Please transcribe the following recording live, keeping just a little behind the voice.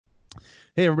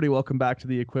Hey, everybody, welcome back to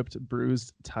the Equipped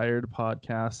Bruised Tired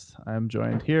podcast. I'm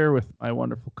joined here with my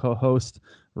wonderful co host,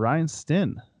 Ryan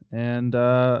Stinn. And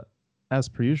as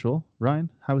per usual, Ryan,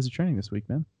 how was your training this week,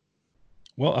 man?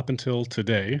 Well, up until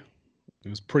today, it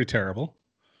was pretty terrible,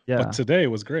 but Yeah. today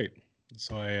was great.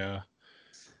 So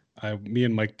me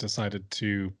and Mike decided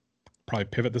to probably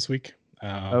pivot this week.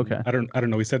 Okay. I don't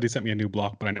know. He said he sent me a new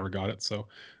block, but I never got it. So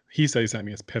he said he sent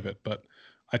me his pivot, but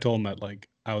I told him that like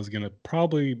I was gonna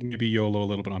probably maybe YOLO a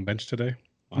little bit on bench today,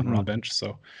 on Hmm. raw bench.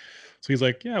 So he's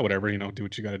like, yeah, whatever, do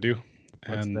what you got to do.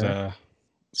 What's And there?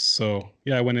 so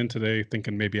yeah, I went in today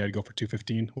thinking maybe I'd go for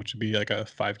 215, which would be like a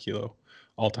 5 kilo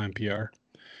all-time PR.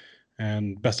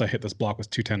 And best I hit this block was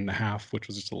 210 and a half, which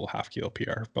was just a little half kilo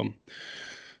PR. Boom.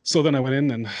 So then I went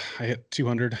in and I hit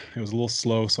 200. It was a little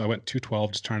slow, so I went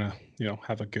 212, just trying to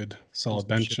have a good Do solid some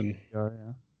bench. shit. And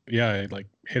Yeah. yeah, I like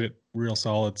hit it real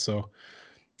solid. So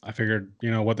I figured,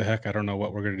 what the heck, I don't know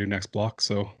what we're gonna do next block,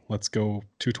 so let's go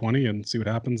 220 and see what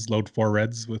happens. Load 4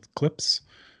 reds with clips,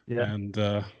 Yeah. and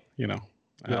you know,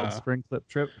 The old uh, spring clip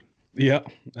trip. yeah.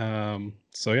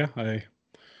 So yeah, I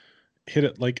hit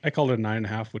it like I called it a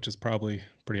 9.5, which is probably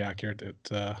pretty accurate. It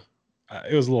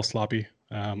was a little sloppy.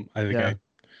 I think Yeah. I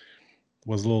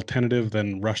was a little tentative,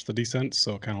 then rushed the descent,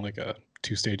 so kind of like a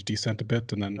two-stage descent a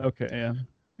bit, and then Okay. Yeah.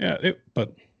 yeah,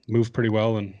 but moved pretty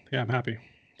well, and yeah, I'm happy.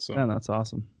 So Man, that's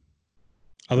awesome.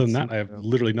 other That's than that, super I have dope.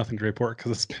 literally nothing to report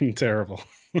because it's been terrible.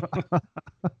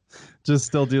 Just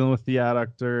still dealing with the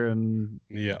adductor and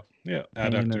Yeah, pain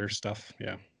and adductor stuff.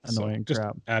 Yeah, so annoying just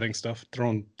crap. adding stuff,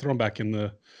 throwing back in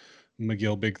the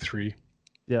McGill Big Three,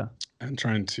 Yeah. and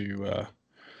trying to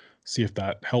see if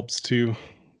that helps to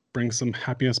bring some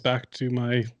happiness back to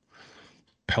my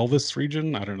pelvis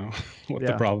region. I don't know what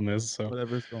the Yeah. problem is. So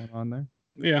Whatever's going on there.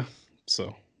 yeah.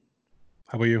 So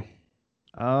how about you?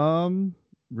 Um,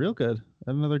 Real good.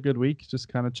 Had another good week, just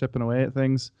kind of chipping away at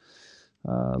things.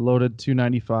 Loaded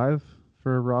 295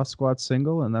 for a raw squat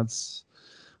single, and that's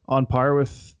on par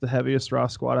with the heaviest raw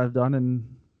squat I've done in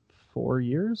 4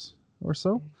 years or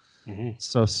so. Mm-hmm.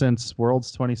 So since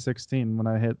Worlds 2016, when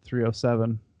I hit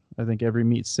 307, I think every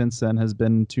meet since then has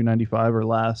been 295 or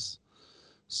less.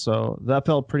 So that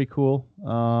felt pretty cool.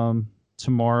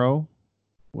 Tomorrow,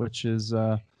 which is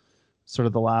sort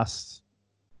of the last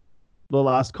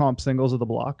comp singles of the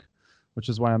block, which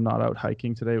is why I'm not out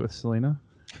hiking today with Selena.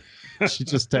 She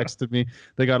just texted me.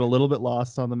 They got a little bit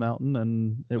lost on the mountain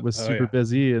and it was Oh super yeah.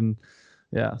 busy. And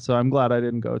yeah, so I'm glad I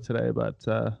didn't go today. But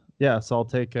yeah, so I'll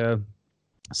take a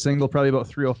single, probably about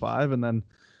 305, and then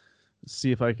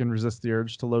see if I can resist the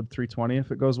urge to load 320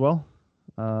 if it goes well.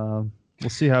 We'll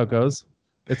see how it goes.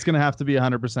 It's going to have to be a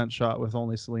 100% shot with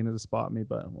only Selena to spot me,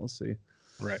 but we'll see.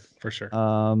 Right, for sure.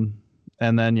 Um,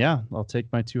 and then, yeah, I'll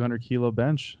take my 200 kilo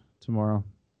bench tomorrow,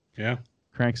 Yeah.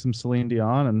 crank some Celine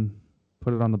Dion, and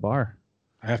put it on the bar.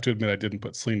 I have to admit I didn't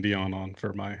put Celine Dion on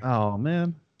for my Oh,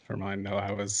 man. for mine. No, I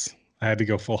had to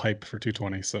go full hype for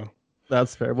 220. So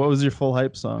That's fair. What was your full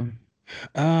hype song?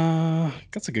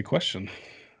 that's a good question.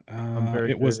 I'm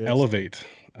very It was curious.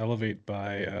 Elevate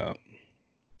by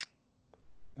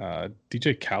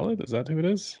DJ Khaled. Is that who it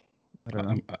is? I don't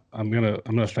know. I'm gonna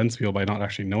offend people by not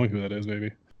actually knowing who that is.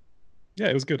 Maybe. Yeah,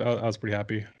 it was good. I was pretty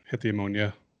happy. Hit the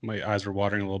ammonia. My eyes were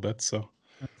watering a little bit, so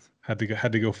That's had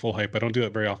to go full hype. I don't do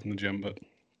it very often in the gym,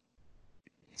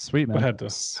 sweet, but man. had to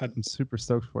had I'm super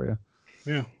stoked for you.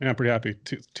 yeah, I'm pretty happy.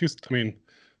 I mean,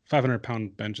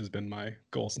 500-pound bench has been my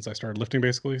goal since I started lifting,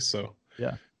 basically. So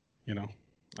Yeah. you know,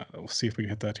 we'll see if we can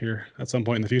hit that here at some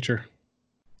point in the future.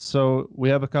 So we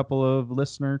have a couple of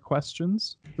listener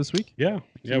questions this week. Yeah, Did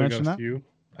you we got mention a that? few.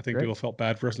 I think Great. people felt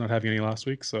bad for us not having any last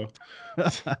week, so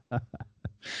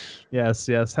Yes,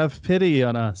 yes. Have pity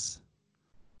on us.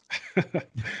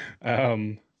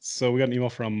 so we got an email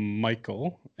from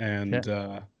Michael, Okay.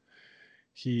 and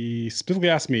he specifically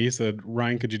asked me. He said,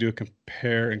 "Ryan, could you do a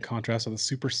compare and contrast of the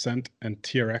Super Cent and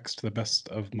TRX to the best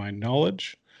of my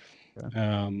knowledge?" Okay.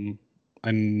 Um, I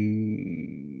I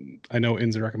know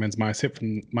Inza recommends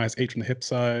 -8 from the hip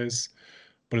size,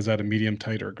 but is that a medium,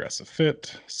 tight, or aggressive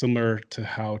fit? Similar to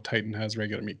how Titan has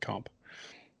regular meat comp.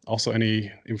 Also,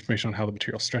 any information on how the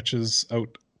material stretches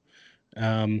out.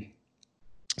 Um,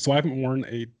 so I haven't worn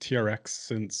a TRX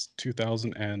since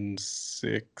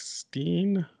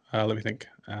 2016. Let me think.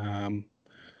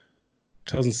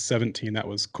 2017, that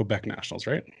was Quebec Nationals,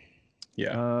 right?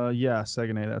 Yeah. Yeah,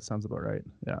 Saguenay, that sounds about right.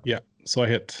 Yeah. Yeah. So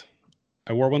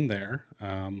I wore one there,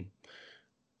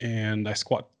 and I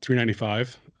squat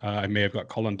 395. I may have got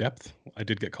called on depth. I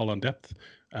did get called on depth,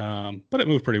 but it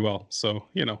moved pretty well. So,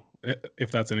 if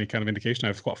that's any kind of indication,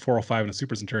 I've squat 405 in a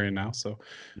Super Centurion now. So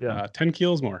Yeah. 10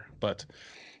 kilos more. But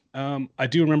I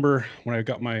do remember when I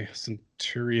got my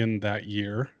Centurion that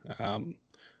year.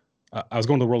 I was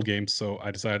going to the World Games, so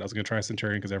I decided I was going to try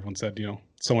Centurion because everyone said,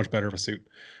 so much better of a suit. And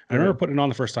I remember Right. putting it on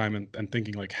the first time and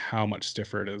thinking like how much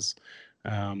stiffer it is.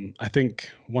 I think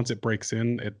once it breaks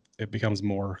in, it becomes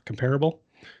more comparable.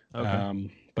 Okay.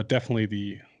 But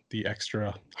definitely the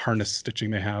extra harness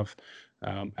stitching they have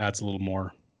adds a little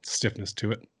more stiffness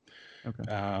to it. Okay.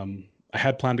 I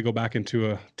had planned to go back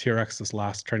into a TRX this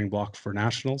last training block for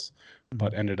nationals,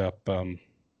 but Mhm. ended up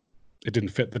it didn't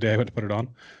fit the day I went to put it on.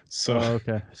 So Oh,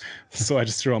 okay. so I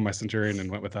just threw on my Centurion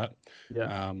and went with that. Yeah.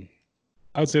 Um,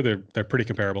 I would say they're pretty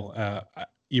comparable.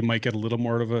 You might get a little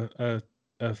more of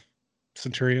a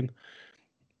Centurion.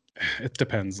 It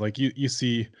depends. Like you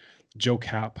see Joe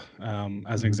Cap as an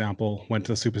Mhm. example, went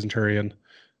to the Super Centurion,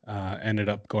 ended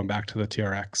up going back to the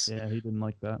TRX. Yeah, he didn't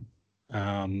like that.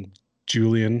 Um,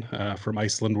 Julian from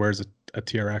Iceland wears a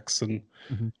TRX, and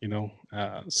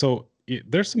Mhm. so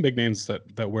there's some big names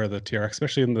that wear the TRX,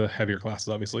 especially in the heavier classes,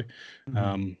 obviously.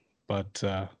 Mhm. But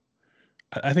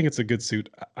I think it's a good suit.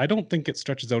 I don't think it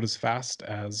stretches out as fast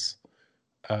as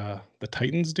the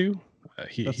Titans do.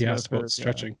 He That's what I've asked about heard. Yeah.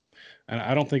 stretching, and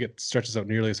I don't think it stretches out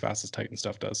nearly as fast as Titan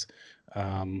stuff does.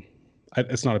 Um,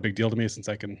 it's not a big deal to me since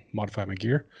I can modify my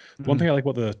gear. The one Mhm. thing I like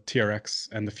about the TRX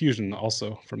and the Fusion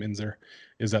also from Inzer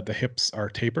is that the hips are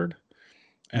tapered,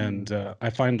 Mm. and I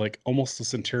find like almost the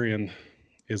Centurion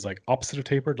is like opposite of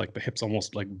tapered, like the hips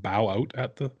almost like bow out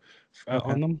at the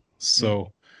Okay. on them. Yeah.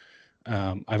 So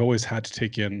I've always had to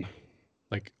take in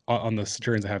like on the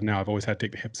Centurions I have now, I've always had to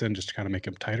take the hips in just to kind of make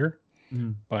them tighter.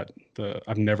 Mhm. But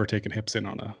I've never taken hips in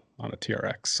on a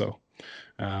TRX. So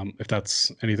if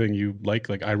that's anything you like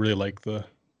I really like the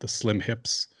slim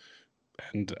hips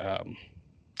and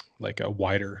like a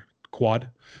wider quad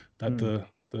that Mm.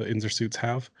 the Inzer suits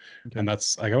have. Okay. And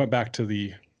that's like I went back to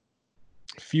the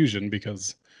Fusion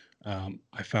because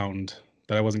I found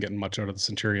that I wasn't getting much out of the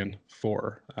Centurion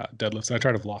for deadlifts. And I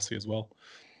tried a velocity as well.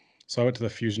 So I went to the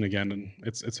Fusion again, and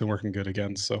it's been working good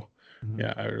again. So Mhm.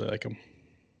 yeah, I really like them.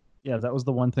 Yeah, that was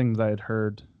the one thing that I had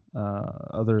heard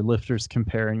other lifters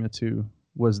comparing the two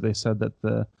was they said that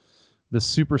the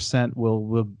super scent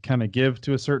will kind of give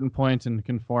to a certain point and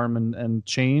conform and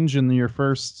change in your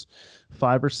first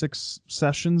 5 or 6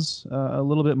 sessions a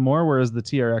little bit more, whereas the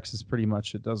TRX is pretty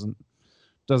much it doesn't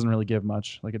really give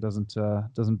much. Like it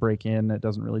doesn't break in. It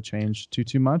doesn't really change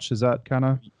too much. Is that kind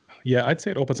of Yeah, I'd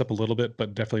say it opens up a little bit,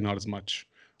 but definitely not as much.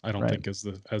 I don't right? think as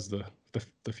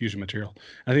the Fusion material.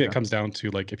 I think it Yeah. comes down to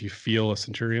like if you feel a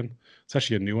Centurion, it's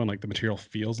actually a new one. Like the material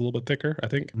feels a little bit thicker, I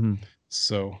think. Mhm.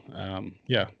 So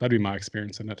yeah, that'd be my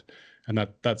experience in it. And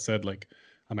that said, like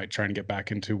I might try and get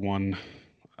back into one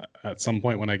at some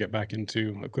point when I get back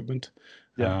into equipment.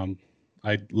 Yeah. Um,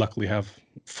 I luckily have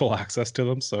full access to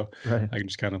them, so Right. I can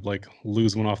just kind of like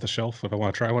lose one off the shelf if I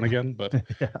want to try one again. But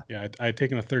Yeah. yeah, I'd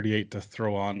taken a 38 to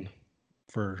throw on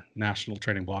for national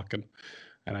training block, and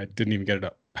I didn't even get it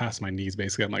up past my knees.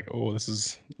 Basically, I'm like, oh, this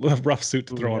is a rough suit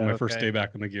to Ooh, throw on yeah. my first Okay. day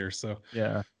back in the gear.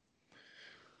 Yeah.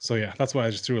 So yeah, that's why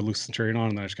I just threw a loose Centurion on,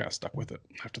 and then I just kind of stuck with it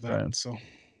after that. Right. So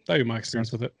that'd be my Makes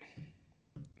experience sense. with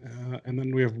it. And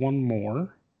then we have one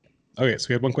more. Okay, so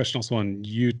we had one question also on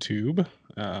YouTube.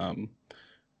 Um,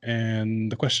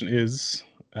 and the question is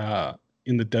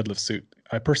in the deadlift suit.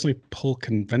 I personally pull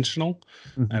conventional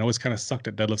and Mhm. always kind of sucked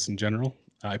at deadlifts in general.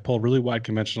 I pull really wide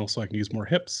conventional so I can use more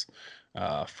hips.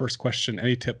 First question,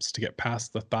 any tips to get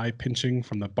past the thigh pinching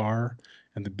from the bar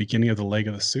and the beginning of the leg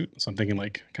of the suit? So I'm thinking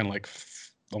like kind of like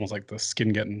almost like the skin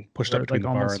getting pushed up Where it between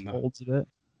like the bar almost and the, folds a bit.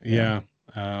 Yeah.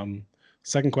 yeah.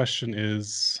 Second question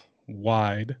is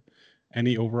wide.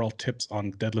 Any overall tips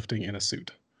on deadlifting in a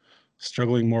suit?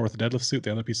 Struggling more with the deadlift suit,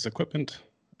 the other piece of equipment.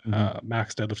 Hmm.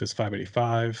 Max deadlift is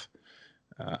 585.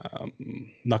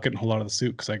 Not getting a whole lot of the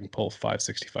suit because I can pull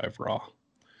 565 raw.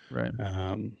 Right.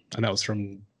 And that was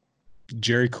from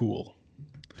Jerry Cool.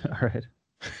 All right.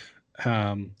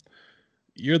 Um,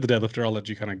 you're the deadlifter. I'll let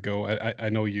you kind of go. I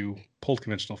know you pulled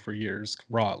conventional for years,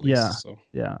 raw at Yeah. least. So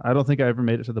Yeah. I don't think I ever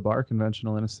made it to the bar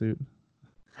conventional in a suit.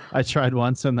 I tried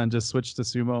once and then just switched to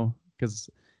sumo because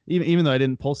even though I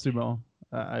didn't pull sumo,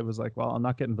 I was like, well, I'm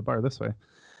not getting to the bar this way.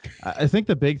 I think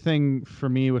the big thing for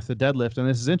me with the deadlift, and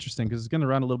this is interesting because it's going to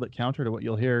run a little bit counter to what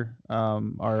you'll hear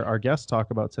our guest talk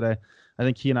about today. I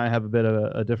think he and I have a bit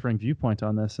of a differing viewpoint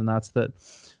on this, and that's that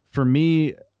for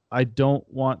me, I don't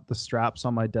want the straps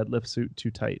on my deadlift suit too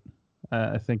tight.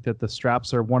 I think that the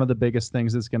straps are one of the biggest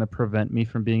things that's going to prevent me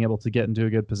from being able to get into a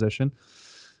good position.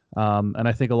 And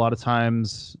I think a lot of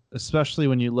times, especially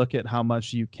when you look at how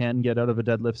much you can get out of a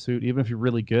deadlift suit, even if you're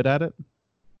really good at it,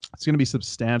 it's going to be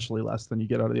substantially less than you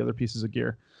get out of the other pieces of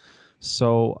gear.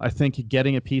 So I think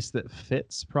getting a piece that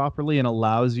fits properly and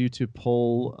allows you to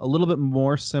pull a little bit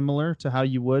more similar to how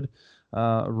you would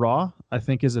raw, I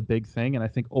think is a big thing. And I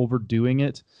think overdoing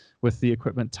it with the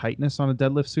equipment tightness on a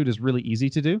deadlift suit is really easy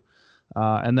to do.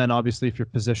 And then obviously if your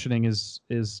positioning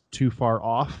is too far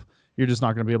off, you're just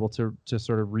not going to be able to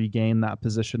sort of regain that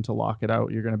position to lock it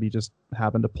out. You're going to be just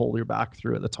having to pull your back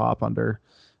through at the top under,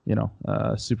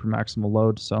 super maximal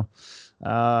load. So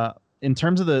in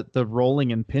terms of the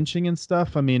rolling and pinching and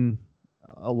stuff, I mean,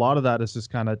 a lot of that is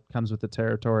just kind of comes with the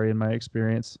territory in my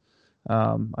experience.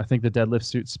 I think the deadlift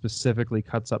suit specifically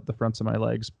cuts up the fronts of my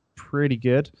legs pretty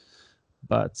good.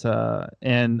 But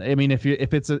and I mean, if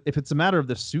it's a matter of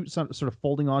the suit sort of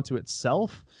folding onto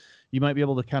itself, you might be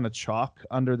able to kind of chalk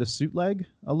under the suit leg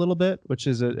a little bit, which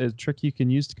is a trick you can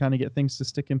use to kind of get things to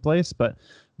stick in place. But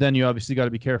then you obviously got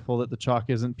to be careful that the chalk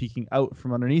isn't peeking out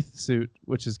from underneath the suit,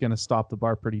 which is going to stop the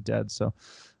bar pretty dead. So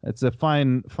it's a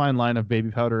fine line of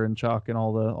baby powder and chalk and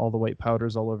all the white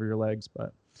powders all over your legs.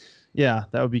 But yeah,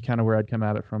 that would be kind of where I'd come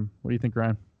at it from. What do you think,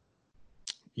 Ryan?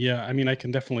 Yeah, I mean, I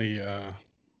can definitely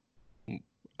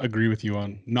agree with you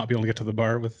on not being able to get to the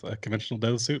bar with a conventional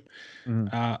deadlift suit.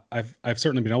 I've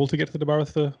certainly been able to get to the bar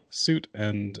with the suit,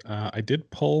 and I did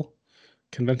pull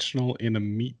conventional in a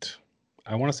meet.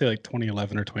 I want to say like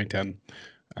 2011 or 2010.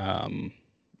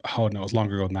 Oh no, it was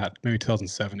longer ago than that. Maybe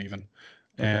 2007 even.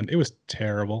 Okay. And it was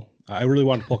terrible. I really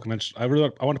wanted to pull conventional. I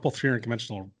wanted to pull 300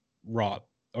 conventional raw,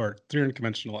 or 300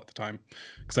 conventional at the time,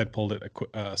 because I'd pulled it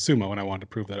sumo, and I wanted to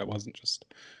prove that it wasn't just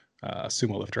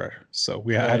sumo lifter. So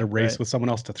we had a race with someone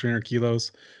else to 300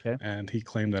 kilos, and he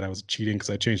claimed that I was cheating because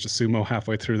I changed to sumo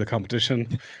halfway through the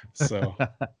competition. So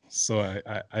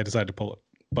I decided to pull it.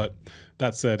 But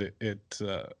that said, it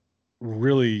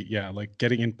really, like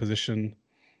getting in position.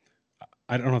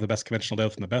 I don't have the best conventional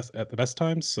deadlift at the best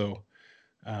times. So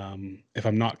if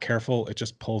I'm not careful, it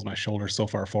just pulls my shoulders so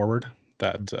far forward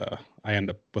that I end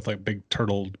up with like big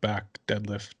turtled back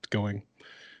deadlift going.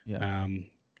 Yeah.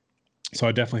 So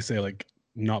I definitely say like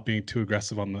not being too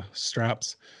aggressive on the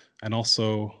straps. And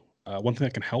also one thing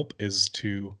that can help is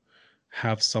to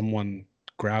have someone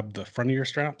grab the front of your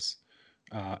straps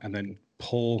and then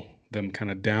pull them kind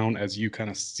of down as you kind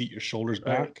of seat your shoulders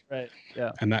back. Right.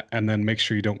 Yeah. And then make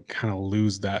sure you don't kind of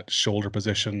lose that shoulder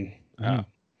position.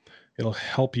 It'll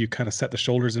help you kind of set the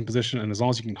shoulders in position. And as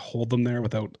long as you can hold them there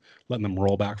without letting them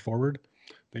roll back forward,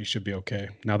 then you should be okay.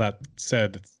 Now that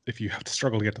said, if you have to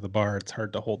struggle to get to the bar, it's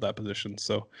hard to hold that position.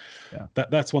 So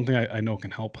that's one thing I know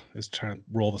can help, is trying to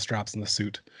roll the straps in the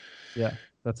suit. Yeah,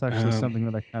 that's actually something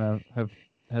that I kind of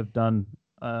have done,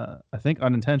 I think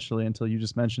unintentionally until you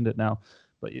just mentioned it now.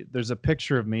 But there's a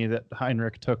picture of me that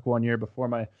Heinrich took one year before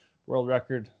my world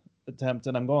record attempt,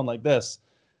 and I'm going like this.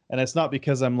 And it's not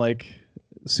because I'm like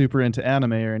super into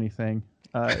anime or anything.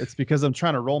 It's because I'm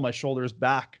trying to roll my shoulders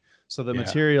back so the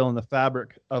material and the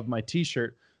fabric of my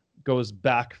t-shirt goes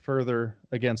back further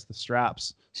against the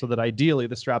straps, so that ideally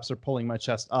the straps are pulling my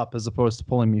chest up as opposed to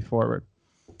pulling me forward.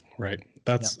 Right.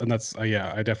 I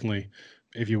definitely,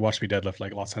 if you watch me deadlift,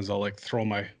 like a lot of times I'll like throw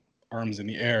my arms in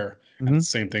the air, and it's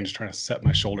the same thing, just trying to set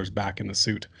my shoulders back in the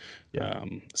suit.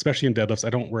 Especially in deadlifts. I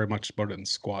don't worry much about it in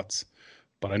squats,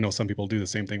 but I know some people do the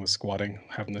same thing with squatting,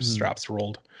 having the straps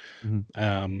rolled.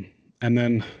 And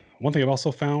then one thing I've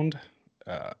also found,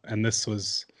 and this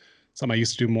was something I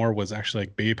used to do more, was actually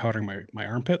like baby powdering my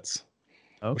armpits,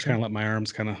 which kind of let my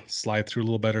arms kind of slide through a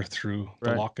little better through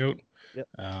the lockout.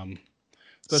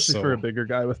 Especially for a bigger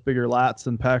guy with bigger lats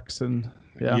and pecs, and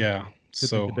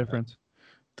so make a difference.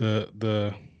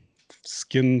 The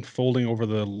skin folding over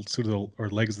the suit or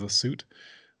legs of the suit,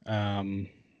 I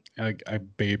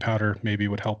baby powder maybe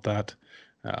would help that.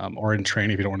 Or in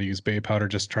training, if you don't want to use baby powder,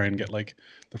 just try and get like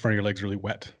the front of your legs really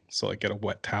wet. So like get a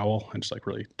wet towel and just like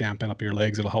really dampen up your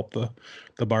legs. It'll help the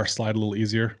bar slide a little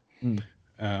easier.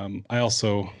 I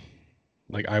also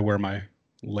I wear my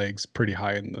legs pretty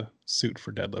high in the suit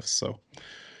for deadlifts. So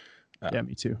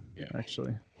me too. Yeah,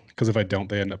 actually. Because if I don't,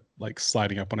 they end up like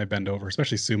sliding up when I bend over,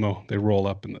 especially sumo. They roll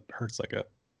up and it hurts like a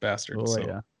bastard.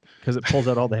 Because it pulls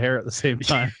out all the hair at the same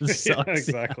time.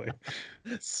 Exactly.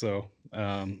 So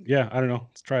I don't know.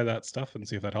 Let's try that stuff and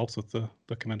see if that helps with the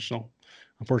conventional.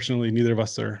 Unfortunately, neither of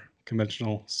us are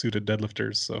conventional suited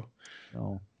deadlifters, so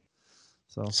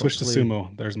switch to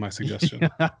sumo. There's my suggestion.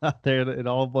 There, it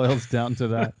all boils down to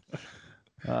that.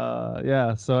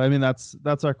 So I mean,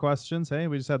 that's our questions. Hey,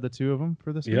 we just had the two of them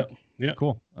for this week. Yeah,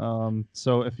 cool.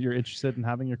 So if you're interested in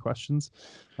having your questions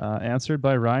answered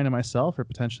by Ryan and myself, or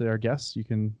potentially our guests, you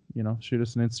can shoot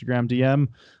us an Instagram DM,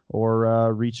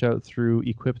 or reach out through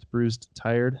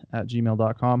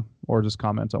equippedbruisedtired@gmail.com, or just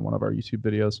comment on one of our YouTube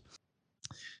videos.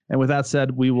 And with that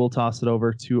said, we will toss it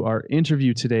over to our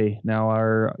interview today. Now,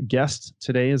 our guest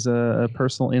today is a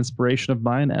personal inspiration of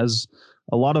mine, as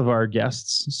a lot of our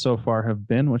guests so far have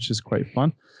been, which is quite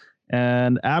fun.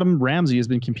 And Adam Ramsey has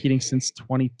been competing since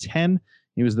 2010.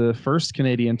 He was the first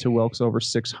Canadian to Wilks over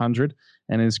 600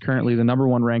 and is currently the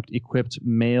 #1 ranked equipped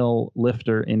male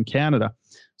lifter in Canada.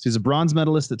 So he's a bronze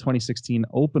medalist at 2016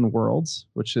 Open Worlds,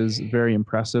 which is very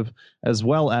impressive, as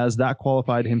well as that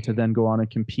qualified him to then go on and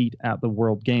compete at the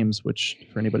World Games, which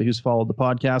for anybody who's followed the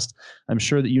podcast, I'm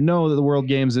sure that you know that the World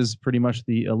Games is pretty much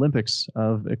the Olympics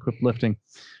of equipped lifting.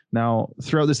 Now,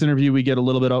 throughout this interview, we get a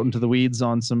little bit out into the weeds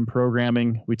on some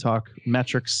programming. We talk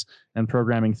metrics and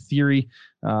programming theory.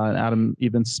 And Adam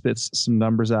even spits some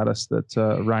numbers at us that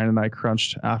Ryan and I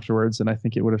crunched afterwards. And I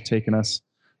think it would have taken us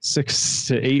 6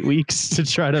 to 8 weeks to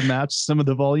try to match some of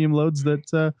the volume loads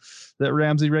that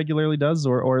Ramsey regularly does,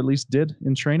 or at least did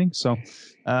in training. So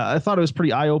I thought it was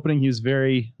pretty eye-opening. He was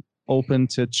very open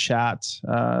to chat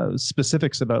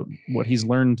specifics about what he's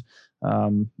learned.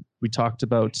 We talked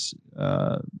about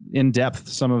in depth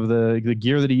some of the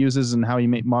gear that he uses and how he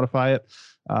may modify it.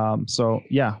 So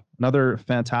yeah, another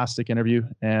fantastic interview,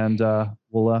 and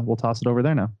we'll toss it over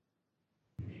there now.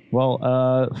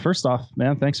 Well, first off,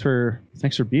 man, thanks for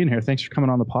being here. Thanks for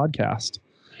coming on the podcast.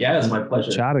 Yeah, it's my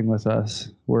pleasure. Chatting with us.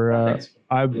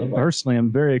 I personally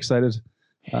am very excited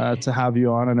to have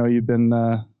you on. I know you've been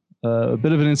a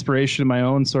bit of an inspiration in my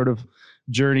own sort of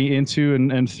journey into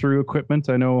and through equipment.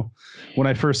 I know when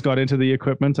I first got into the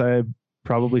equipment, I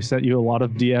probably sent you a lot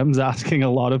of DMs asking a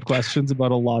lot of questions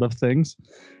about a lot of things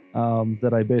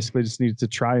that I basically just needed to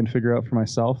try and figure out for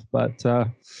myself. But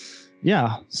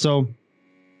yeah, so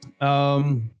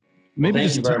maybe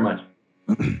thank you very much.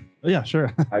 Yeah,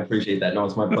 sure. I appreciate that. No,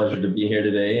 it's my pleasure to be here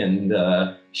today and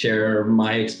share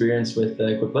my experience with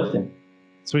equipped lifting.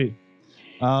 Sweet.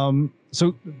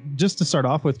 So just to start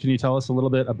off with, can you tell us a little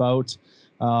bit about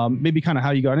maybe kind of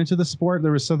how you got into the sport?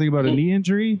 There was something about a knee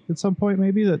injury at some point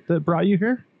maybe that brought you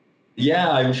here?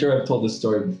 Yeah, I'm sure I've told this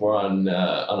story before on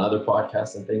other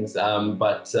podcasts and things,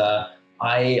 but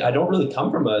I don't really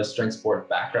come from a strength sport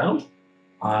background.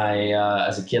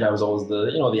 As a kid, I was always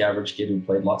the average kid who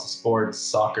played lots of sports,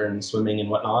 soccer and swimming and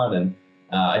whatnot. And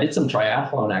I did some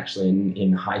triathlon actually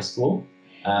in high school.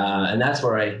 And that's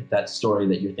where that story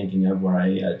that you're thinking of, where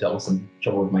I dealt with some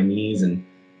trouble with my knees and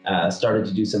started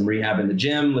to do some rehab in the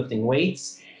gym, lifting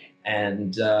weights,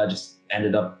 and just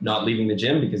ended up not leaving the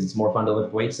gym because it's more fun to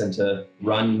lift weights than to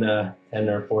run 10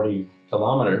 or 40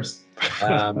 kilometers.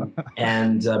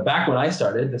 And back when I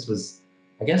started, this was,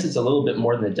 I guess it's a little bit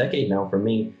more than a decade now for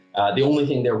me. The only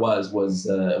thing there was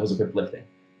equipped lifting.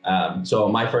 So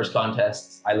my first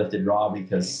contest, I lifted raw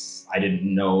because I didn't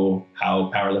know how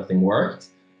powerlifting worked.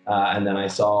 And then I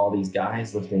saw all these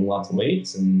guys lifting lots of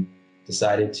weights and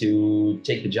decided to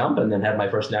take the jump, and then had my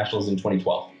first nationals in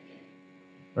 2012.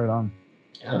 Right on.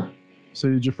 Yeah. So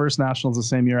you did your first nationals the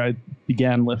same year I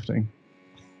began lifting.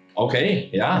 Okay.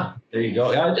 Yeah. There you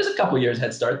go. Yeah. Just a couple years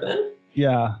head start then.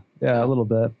 Yeah. A little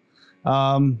bit.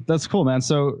 That's cool, man.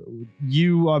 So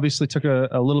you obviously took a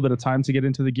little bit of time to get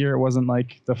into the gear. It wasn't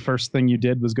like the first thing you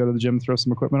did was go to the gym, throw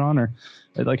some equipment on, or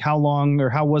like how long or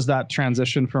how was that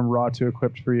transition from raw to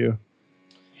equipped for you?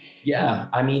 Yeah,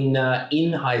 I mean,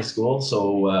 in high school,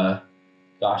 so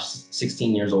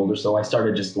 16 years old or so, I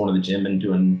started just going to the gym and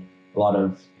doing a lot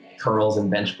of curls and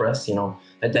bench press.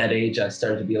 At that age, I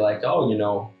started to be like,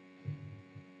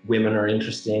 women are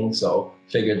interesting, so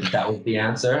figured that was the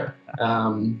answer.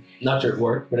 Not sure it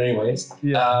worked, but anyways,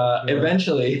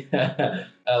 eventually,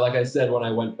 like I said, when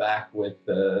I went back with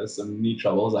some knee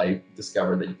troubles, I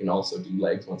discovered that you can also do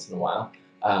legs once in a while.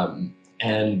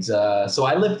 So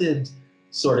I lifted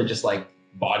sort of just like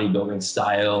bodybuilding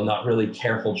style, not really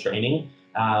careful training,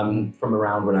 from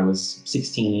around when I was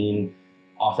 16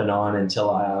 off and on until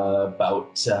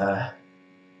about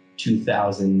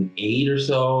 2008 or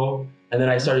so. And then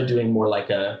I started doing more like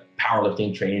a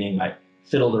powerlifting training. I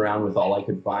fiddled around with all I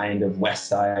could find of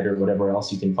Westside or whatever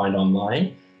else you can find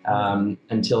online,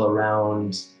 until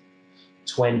around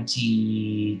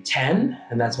 2010.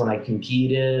 And that's when I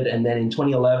competed. And then in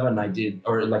 2011, at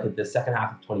the second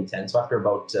half of 2010. So after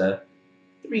about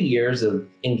 3 years of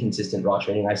inconsistent raw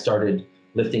training, I started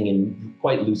lifting in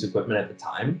quite loose equipment at the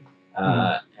time.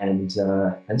 And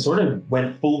sort of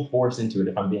went full force into it,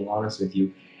 if I'm being honest with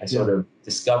you. I sort of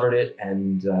discovered it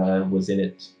and was in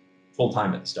it full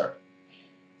time at the start.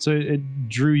 So it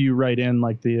drew you right in,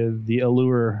 like the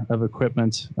allure of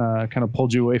equipment kind of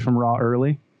pulled you away from raw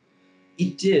early?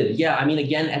 It did, yeah. I mean,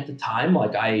 again, at the time,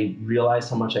 like I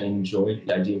realized how much I enjoyed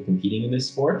the idea of competing in this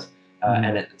sport.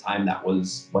 And at the time, that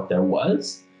was what there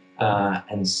was.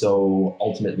 And so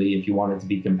ultimately, if you wanted to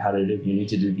be competitive, you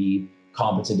needed to be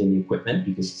competent in the equipment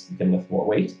because you can lift more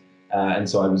weight. And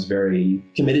so I was very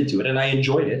committed to it and I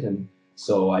enjoyed it. And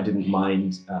so I didn't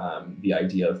mind the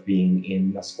idea of being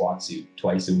in a squat suit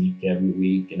twice a week, every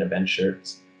week, in a bench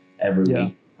shirt every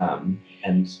week,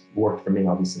 and worked for me,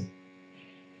 obviously.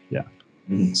 Yeah.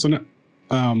 Mm-hmm. So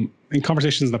in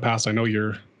conversations in the past, I know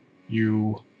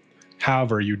you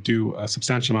have or you do a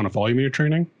substantial amount of volume in your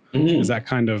training. Mm-hmm. Is that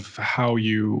kind of how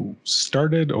you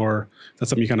started, or that's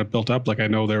something you kind of built up? Like I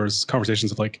know there was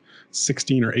conversations of like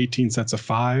 16 or 18 sets of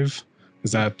 5.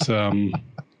 Is that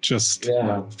just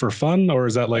for fun, or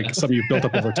is that like something you built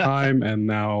up over time and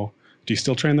now do you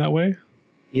still train that way?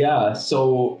 Yeah.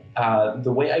 So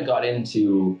the way I got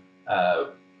into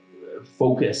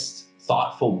focused,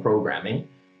 thoughtful programming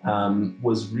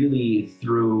was really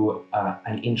through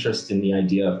an interest in the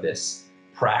idea of this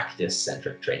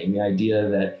practice-centric training, the idea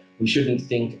that we shouldn't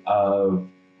think of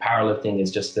powerlifting as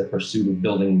just the pursuit of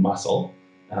building muscle,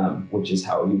 which is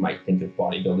how you might think of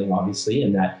bodybuilding, obviously,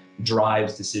 and that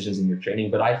drives decisions in your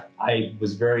training. But I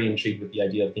was very intrigued with the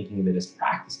idea of thinking of it as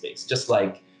practice-based, just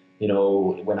like,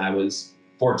 when I was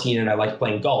 14 and I liked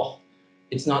playing golf.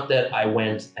 It's not that I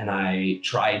went and I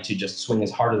tried to just swing as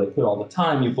hard as I could all the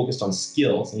time. You focused on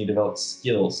skills and you developed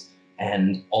skills.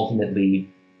 And ultimately,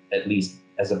 at least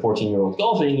as a 14-year-old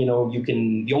golfing,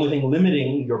 the only thing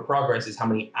limiting your progress is how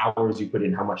many hours you put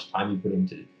in, how much time you put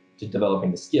into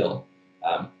developing the skill,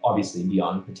 obviously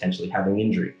beyond potentially having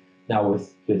injury. Now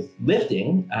with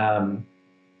lifting,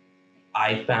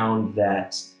 I found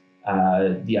that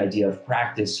the idea of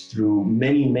practice through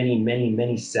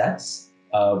many sets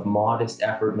of modest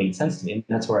effort made sense to me. And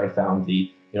that's where I found the,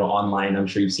 online, I'm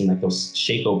sure you've seen like those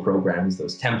Shaco programs,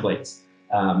 those templates.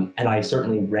 And I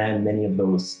certainly ran many of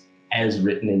those as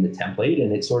written in the template,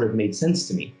 and it sort of made sense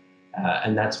to me.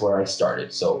 And that's where I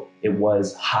started. So it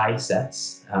was high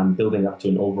sets, building up to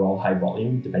an overall high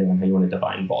volume, depending on how you want to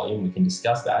define volume, we can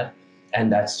discuss that. And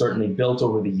that's certainly built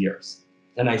over the years.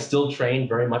 And I still train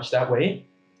very much that way.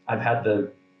 I've had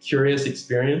the curious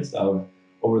experience of,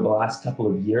 over the last couple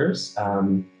of years,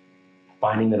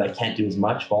 finding that I can't do as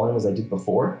much volume as I did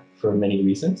before for many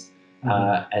reasons.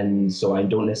 And so I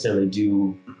don't necessarily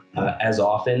do as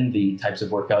often the types of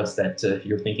workouts that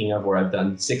you're thinking of, where I've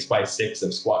done 6x6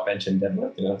 of squat, bench, and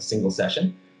deadlift in a single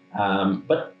session,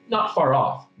 but not far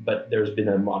off. But there's been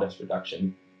a modest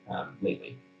reduction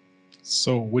lately.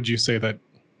 So would you say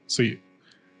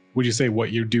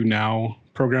what you do now,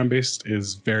 program-based,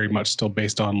 is very much still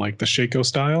based on like the Shaco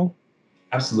style?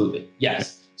 Absolutely,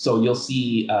 yes. So you'll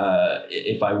see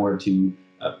if I were to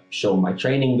show my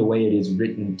training, the way it is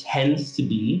written tends to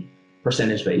be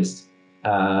percentage-based.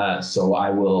 So I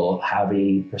will have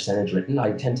a percentage written.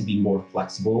 I tend to be more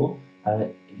flexible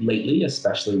lately,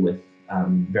 especially with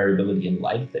variability in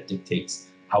life that dictates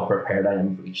how prepared I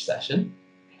am for each session.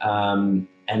 And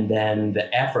then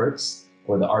the efforts,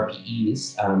 or the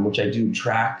RPEs, which I do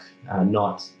track,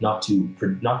 not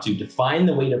to define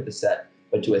the weight of the set,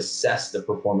 but to assess the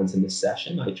performance in the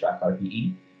session. I track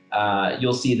RPE.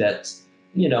 You'll see that,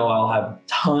 I'll have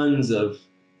tons of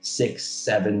 6s,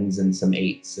 7s, and some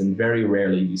 8s, and very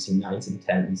rarely you see 9s and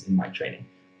 10s in my training,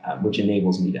 which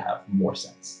enables me to have more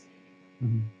sets.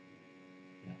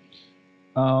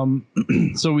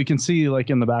 Mm-hmm. So we can see, like,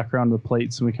 in the background of the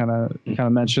plates, and we kind of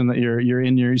mentioned that you're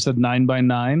in you said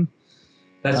 9x9.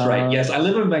 That's right. Yes, I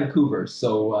live in Vancouver,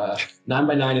 so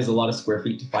 9x9 is a lot of square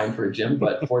feet to find for a gym.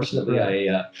 But fortunately,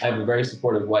 I have a very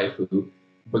supportive wife who,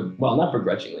 well, not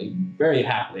begrudgingly, very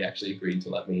happily actually agreed to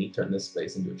let me turn this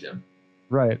space into a gym.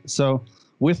 Right. So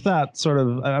with that sort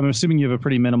of, I'm assuming you have a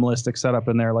pretty minimalistic setup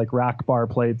in there, like rack bar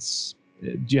plates.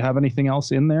 Do you have anything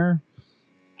else in there?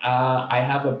 I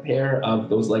have a pair of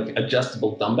those like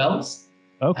adjustable dumbbells.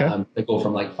 Okay. That go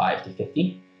from like 5 to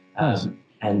 50. Nice.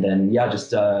 And then, just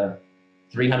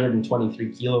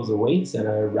 323 kilos of weights and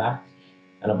a rack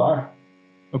and a bar.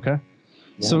 Okay.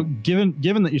 Yeah. So given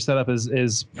that your setup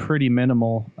is pretty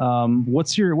minimal,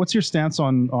 what's your stance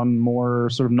on more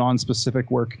sort of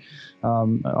non-specific work?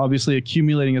 Obviously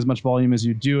accumulating as much volume as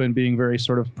you do and being very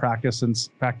sort of practice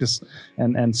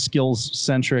and skills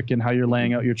centric in how you're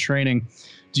laying out your training.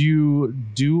 Do you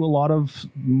do a lot of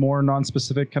more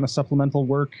non-specific kind of supplemental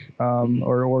work,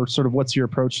 or sort of what's your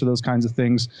approach to those kinds of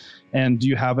things? And do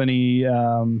you have any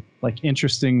like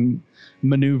interesting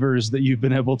maneuvers that you've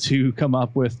been able to come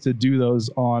up with to do those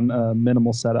on a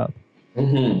minimal setup?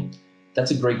 Mm-hmm.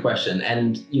 That's a great question.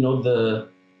 And the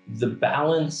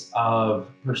balance of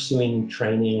pursuing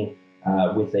training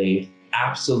with a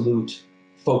absolute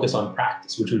focus on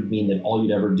practice, which would mean that all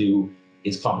you'd ever do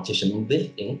is competition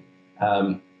lifting,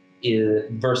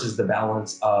 versus the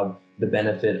balance of the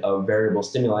benefit of variable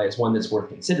stimuli is one that's worth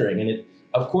considering. And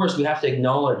of course, we have to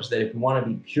acknowledge that if you want to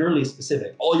be purely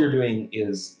specific, all you're doing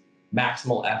is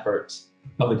maximal effort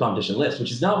of the competition lift,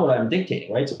 which is not what I'm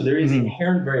dictating, right? So there is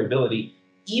inherent variability,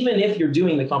 even if you're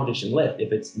doing the competition lift.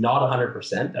 If it's not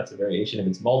 100%, that's a variation. If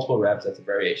it's multiple reps, that's a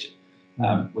variation,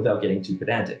 without getting too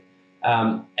pedantic.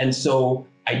 And so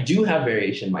I do have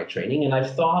variation in my training, and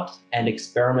I've thought and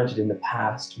experimented in the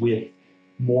past with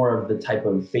more of the type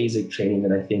of phasic training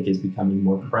that I think is becoming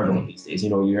more prevalent these days. You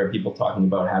know, you hear people talking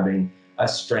about having a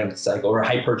strength cycle or a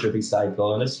hypertrophy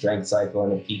cycle and a strength cycle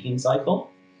and a peaking cycle.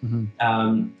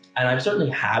 And I've certainly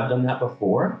have done that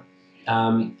before.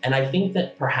 And I think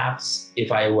that perhaps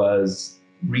if I was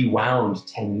rewound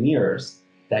 10 years,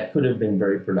 that could have been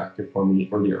very productive for me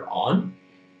earlier on.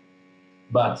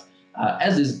 But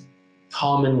as is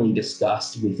commonly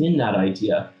discussed within that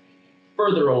idea,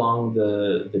 further along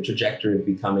the trajectory of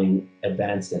becoming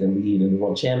advanced and elite and the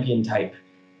world champion type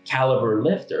caliber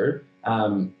lifter,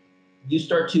 you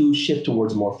start to shift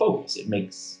towards more focus. It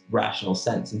makes rational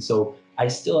sense. And so I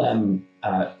still am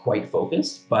quite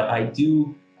focused, but I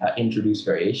do introduce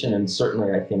variation. And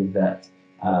certainly I think that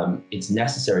it's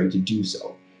necessary to do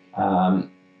so.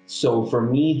 So for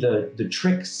me, the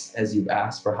tricks, as you've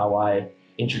asked for how I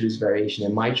introduce variation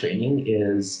in my training,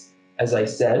 is, as I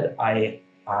said, I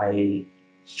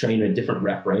train at different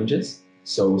rep ranges.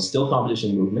 So still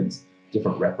competition movements,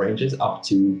 different rep ranges up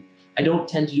to, I don't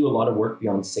tend to do a lot of work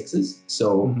beyond 6s.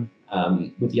 So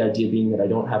with the idea being that I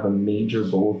don't have a major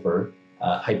goal for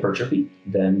hypertrophy,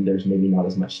 then there's maybe not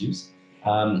as much use.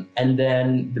 And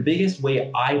then the biggest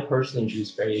way I personally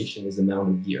introduce variation is the amount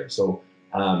of gear. So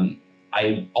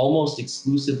I almost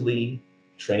exclusively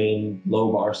train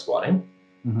low bar squatting.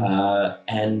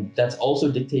 And that's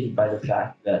also dictated by the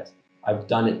fact that I've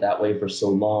done it that way for so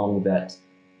long that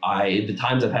the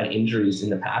times I've had injuries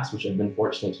in the past, which I've been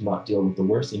fortunate to not deal with the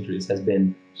worst injuries, has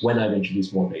been when I've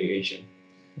introduced more variation.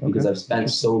 Because I've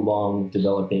spent so long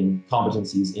developing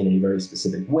competencies in a very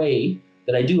specific way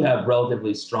that I do have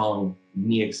relatively strong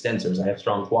knee extensors. I have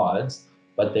strong quads,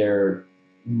 but they're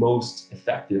most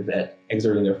effective at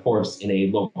exerting their force in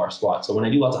a low bar squat. So when I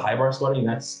do lots of high bar squatting,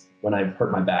 that's when I've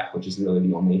hurt my back, which is really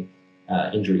the only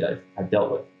injury I've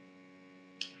dealt with.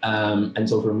 And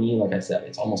so for me, like I said,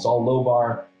 it's almost all low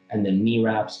bar and then knee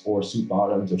wraps or suit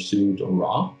bottoms or suit or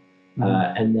raw.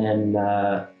 And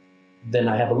then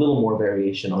I have a little more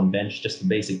variation on bench, just the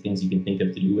basic things you can think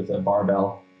of to do with a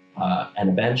barbell and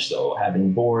a bench. So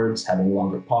having boards, having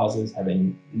longer pauses,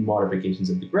 having modifications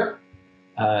of the grip.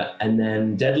 And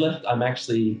then deadlift, I'm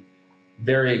actually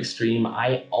very extreme.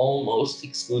 I almost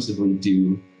exclusively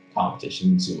do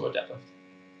competition sumo deadlift.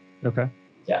 Okay.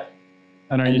 Yeah.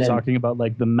 And are you talking about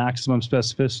like the maximum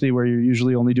specificity where you're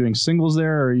usually only doing singles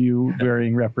there, or are you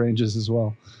varying rep ranges as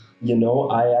well? You know,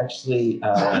 I actually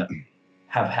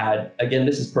have had, again,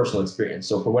 this is personal experience.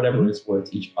 So for whatever it's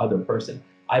worth, each other person,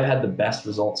 I've had the best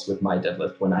results with my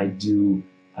deadlift when I do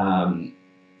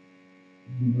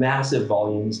massive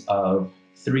volumes of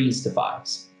 3s to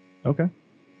 5s. Okay.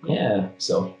 Yeah.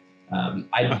 So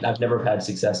I've never had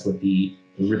success with the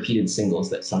repeated singles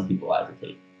that some people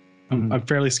advocate. I'm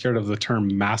fairly scared of the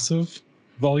term massive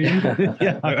volume.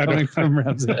 Coming from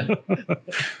Ramsey.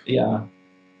 Yeah.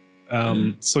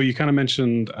 So you kind of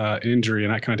mentioned injury,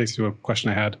 and that kind of takes you to a question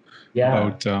I had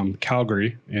about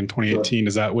Calgary in 2018. Sure.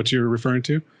 Is that what you're referring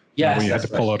to? Yes. When you had to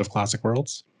pull out of Classic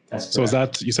Worlds? That's correct. So is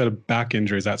that, you said a back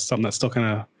injury, is that something that still kind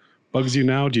of bugs you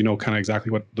now? Do you know kind of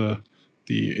exactly what the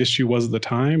issue was at the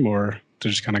time, or to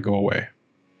just kind of go away?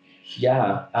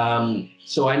 Yeah.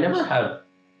 So I never have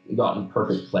gotten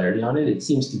perfect clarity on it. It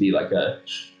seems to be like a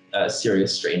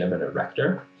serious strain of an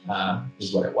erector,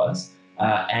 is what it was.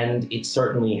 And it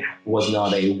certainly was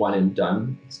not a one and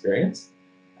done experience.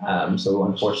 So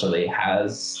unfortunately it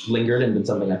has lingered and been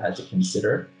something I've had to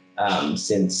consider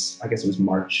since, I guess it was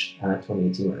March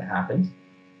 2018 when it happened.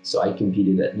 So I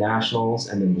competed at nationals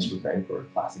and then was preparing for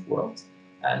Classic Worlds.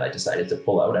 And I decided to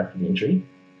pull out after the injury.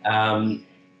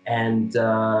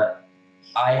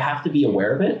 I have to be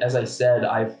aware of it. As I said,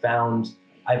 I've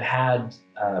had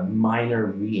minor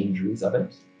re-injuries of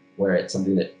it, where it's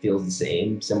something that feels the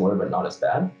same, similar, but not as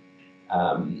bad.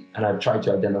 And I've tried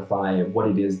to identify what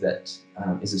it is that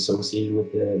is associated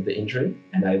with the injury,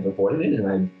 and I've avoided it.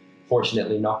 And I've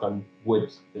fortunately, knock on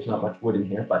wood, there's not much wood in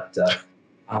here, but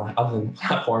other than the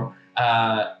platform,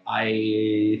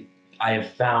 I have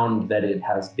found that it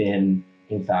has been,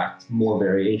 in fact, more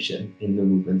variation in the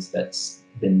movements that's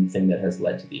been the thing that has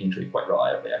led to the injury quite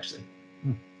reliably, actually.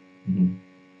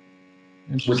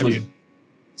 Which was,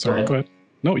 sorry, go ahead.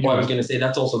 No, I was going to say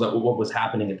that's also what was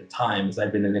happening at the time, is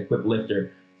I'd been an equipped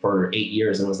lifter for 8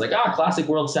 years and was like, Classic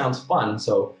World sounds fun.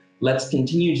 So let's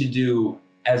continue to do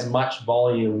as much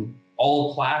volume,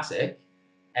 all classic,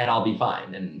 and I'll be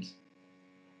fine. And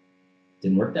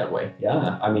didn't work that way.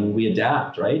 Yeah. I mean, we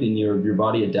adapt, right? And your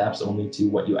body adapts only to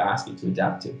what you ask it to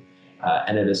adapt to.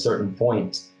 And at a certain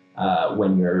point,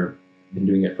 when you're been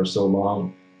doing it for so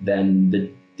long, then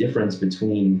the difference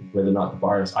between whether or not the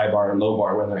bar is high bar or low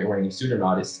bar, whether you're wearing a suit or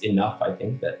not, is enough, I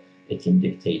think, that it can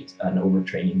dictate an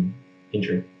overtraining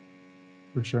injury.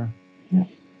 For sure. Yeah.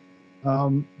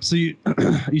 So you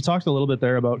you talked a little bit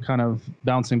there about kind of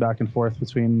bouncing back and forth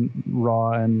between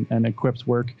raw and equipped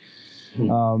work.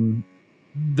 Mhm.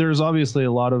 There's obviously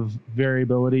a lot of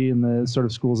variability in the sort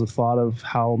of schools of thought of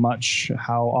how much,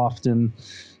 how often,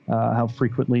 how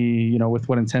frequently, you know, with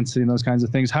what intensity and those kinds of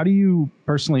things. How do you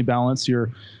personally balance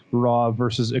your raw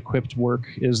versus equipped work?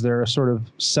 Is there a sort of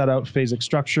set out phasic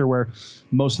structure where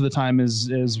most of the time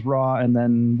is raw, and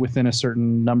then within a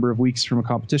certain number of weeks from a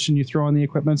competition you throw on the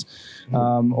equipment?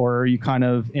 Or are you kind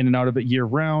of in and out of it year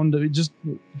round? Just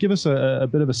give us a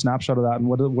bit of a snapshot of that, and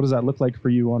what does that look like for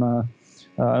you on a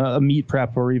meet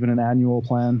prep or even an annual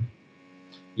plan?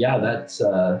 Yeah, that's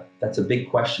a big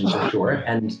question for sure.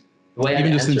 And the way Even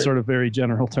I just in answer sort of very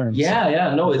general terms.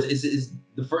 Yeah, no, is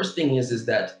the first thing is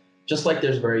that just like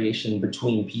there's variation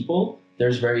between people,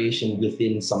 there's variation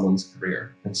within someone's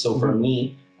career. And so for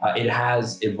me, it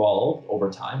has evolved over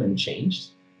time and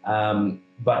changed.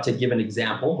 But to give an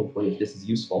example, hopefully if this is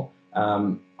useful,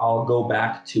 I'll go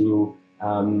back to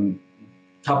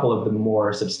couple of the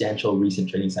more substantial recent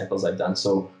training cycles I've done.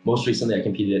 So most recently I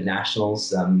competed at nationals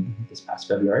this past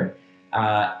February.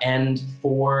 And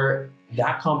for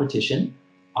that competition,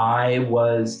 I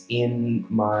was in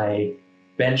my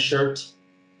bench shirt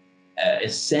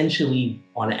essentially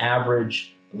on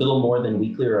average a little more than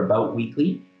weekly or about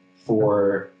weekly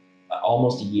for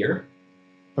almost a year.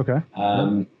 Okay.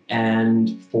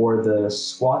 And for the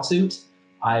squat suit,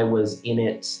 I was in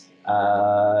it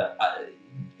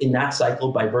in that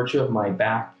cycle, by virtue of my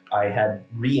back. I had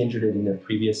re-injured it in the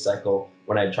previous cycle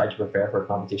when I tried to prepare for a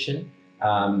competition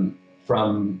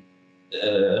from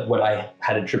what I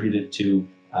had attributed to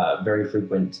very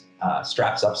frequent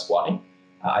straps up squatting.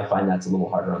 I find that's a little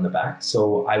harder on the back.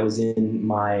 So I was in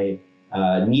my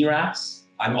knee wraps.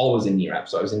 I'm always in knee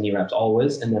wraps. So I was in knee wraps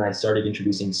always. And then I started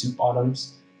introducing suit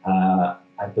bottoms.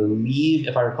 I believe,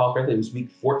 if I recall correctly, it was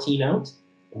week 14 out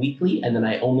weekly. And then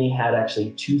I only had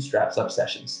actually 2 straps up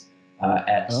sessions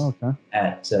at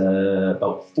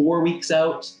about 4 weeks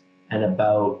out. And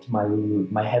about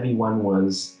my heavy one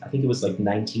was, I think it was like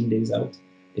 19 days out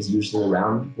is usually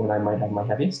around when I might have my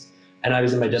heaviest. And I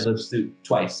was in my deadlift suit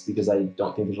twice because I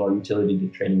don't think there's a lot of utility to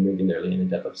training regularly in a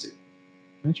deadlift suit.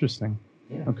 Interesting.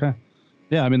 Yeah. Okay.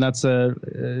 Yeah, I mean that's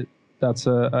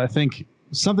I think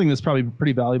something that's probably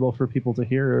pretty valuable for people to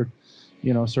hear.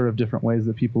 You know, sort of different ways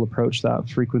that people approach that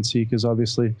frequency, because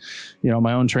obviously, you know,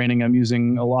 my own training, I'm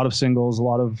using a lot of singles, a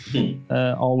lot of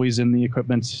always in the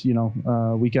equipment, you know,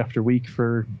 week after week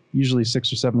for usually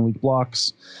 6 or 7 week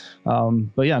blocks.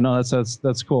 But yeah, no,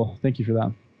 that's cool. Thank you for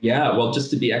that. Yeah, well, just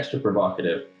to be extra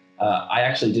provocative, I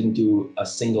actually didn't do a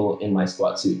single in my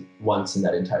squat suit once in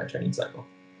that entire training cycle.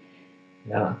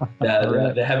 Yeah,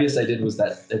 the heaviest I did was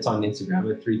that, it's on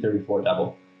Instagram, a 334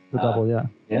 double. The double, yeah.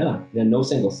 Yeah, no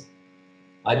singles.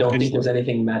 I don't think there's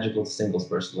anything magical to singles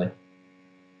personally.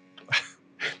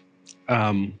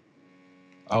 Maybe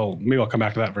I'll come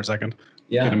back to that for a second.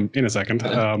 Yeah. In a second.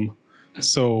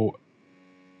 So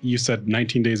you said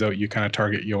 19 days out, you kind of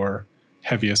target your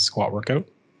heaviest squat workout.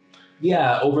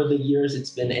 Yeah, over the years, it's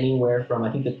been anywhere from,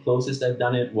 I think the closest I've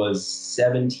done it was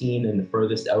 17, and the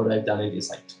furthest out I've done it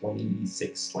is like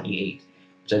 26, 28,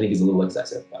 which I think is a little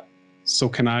excessive. But. So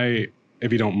can I,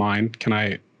 if you don't mind, can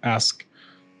I ask,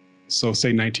 so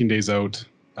say 19 days out,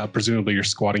 presumably you're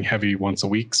squatting heavy once a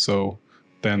week. So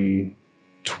then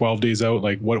 12 days out,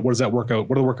 like what does that workout,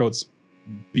 what do the workouts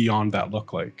beyond that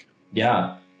look like?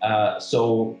 Yeah.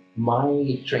 So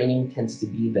my training tends to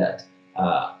be that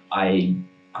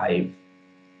I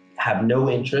have no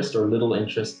interest or little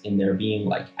interest in there being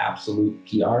like absolute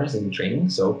PRs in training.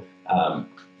 So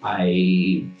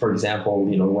for example,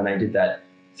 you know, when I did that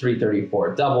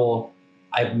 334 double,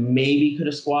 I maybe could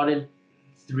have squatted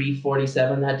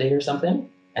 347 that day or something.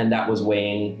 And that was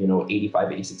weighing, you know,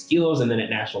 85, 86 kilos. And then at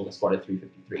nationals, I squatted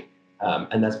 353.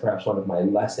 And that's perhaps one of my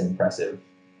less impressive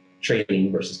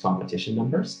training versus competition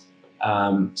numbers.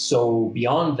 So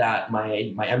beyond that,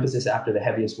 my emphasis after the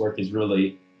heaviest work is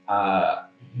really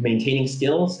maintaining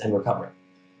skills and recovering.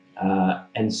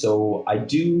 And so I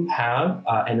do have,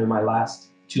 and in my last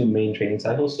 2 main training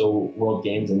cycles, so World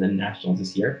Games and then Nationals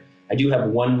this year, I do have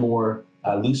one more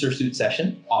a looser suit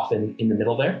session, often in the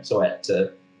middle there. So at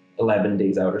 11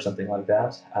 days out or something like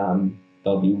that,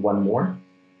 there'll be one more.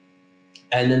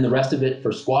 And then the rest of it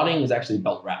for squatting is actually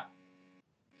belt wrap.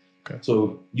 Okay.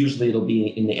 So usually it'll be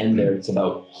in the end there, it's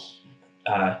about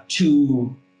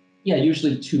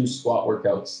usually 2 squat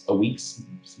workouts a week.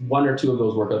 1 or 2 of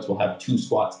those workouts will have 2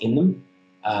 squats in them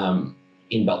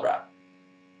in belt wrap.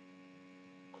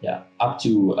 Yeah, up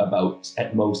to about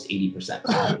at most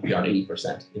 80%, beyond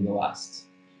 80% in the last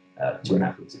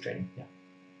 2.5 weeks of training. Yeah.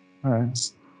 All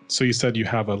right. So you said you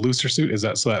have a looser suit. Is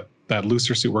that so that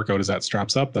looser suit workout, is that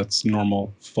straps up? That's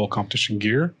normal full competition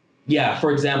gear? Yeah.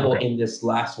 For example, Okay. in this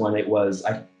last one, it was,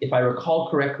 if I recall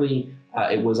correctly,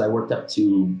 I worked up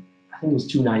to, I think it was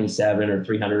 297 or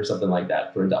 300 or something like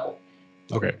that for a double.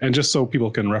 Okay. And just so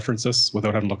people can reference this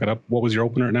without having to look it up, what was your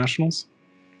opener at Nationals?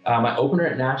 My opener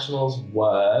at Nationals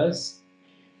was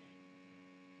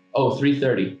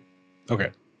 330. Okay.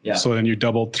 Yeah. So then you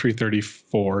doubled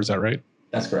 334. Is that right?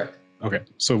 That's correct. Okay.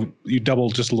 So you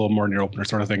doubled just a little more than your opener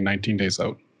sort of thing, 19 days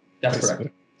out. That's basically.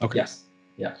 correct. Okay. Yes.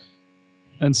 Yeah.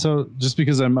 And so, just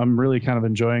because I'm really kind of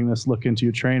enjoying this look into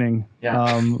your training,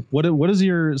 Yeah. what does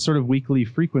your sort of weekly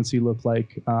frequency look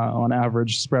like on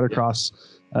average, spread across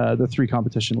the 3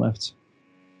 competition lifts?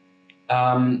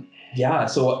 Yeah.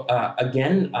 So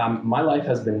again, my life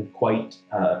has been quite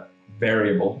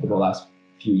variable for the last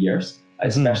few years,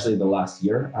 especially the last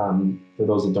year. For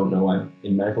those that don't know, I'm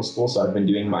in medical school, so I've been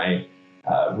doing my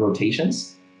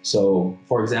rotations. So,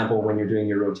 for example, when you're doing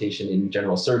your rotation in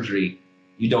general surgery,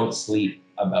 you don't sleep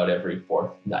about every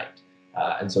 4th night.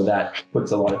 And so that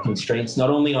puts a lot of constraints,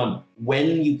 not only on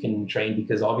when you can train,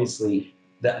 because obviously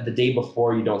the day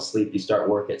before you don't sleep, you start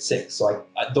work at 6. So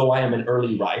though I am an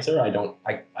early riser,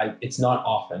 it's not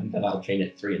often that I'll train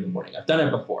at 3 a.m. I've done it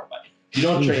before, but you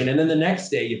don't train. And then the next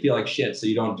day you feel like shit. So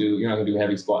you're not going to do a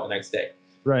heavy squat the next day.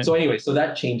 Right. So anyway, so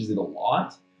that changes it a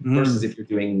lot versus if you're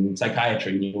doing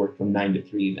psychiatry and you work from 9 to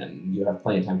 3, then you have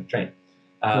plenty of time to train.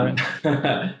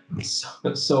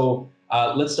 So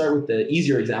let's start with the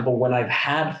easier example. When I've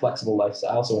had flexible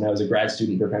lifestyle, so when I was a grad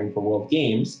student preparing for World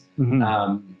Games,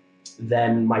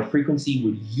 then my frequency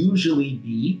would usually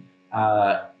be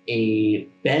a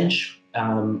bench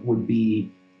would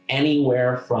be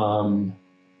anywhere from,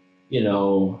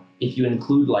 if you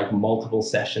include like multiple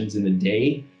sessions in a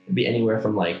day, it'd be anywhere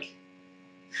from like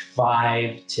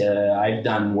 5 to, I've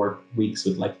done work weeks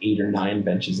with like 8 or 9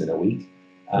 benches in a week.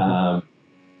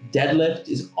 Deadlift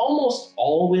is almost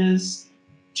always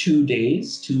 2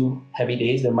 days, 2 heavy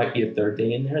days. There might be a 3rd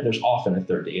day in there. There's often a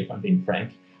 3rd day, if I'm being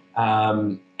frank.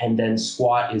 And then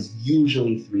squat is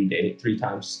usually 3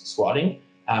 times squatting.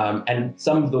 And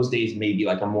some of those days may be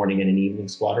like a morning and an evening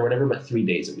squat or whatever, but 3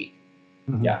 days a week.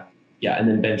 Yeah. And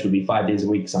then bench would be 5 days a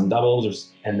week, some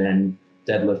doubles, and then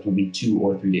deadlift would be 2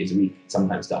 or 3 days a week,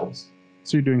 sometimes doubles.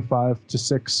 So you're doing 5 to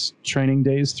 6 training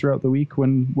days throughout the week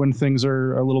when things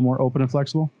are a little more open and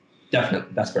flexible?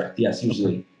 Definitely. That's correct. Yes,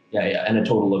 usually. Okay. Yeah. And a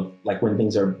total of, like, when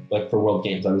things are like for World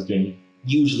Games, I was doing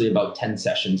usually about 10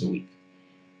 sessions a week.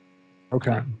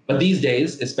 Okay. But these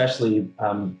days, especially,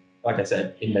 like I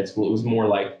said, in med school, it was more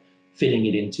like fitting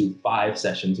it into 5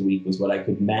 sessions a week was what I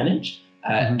could manage.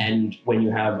 And when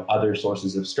you have other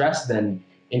sources of stress, then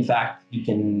in fact, you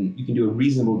can do a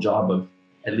reasonable job of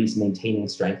at least maintaining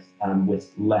strength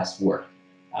with less work.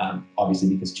 Obviously,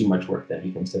 because too much work then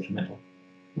becomes detrimental.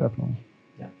 Definitely.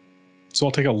 Yeah. So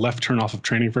I'll take a left turn off of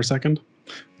training for a second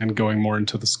and going more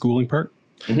into the schooling part.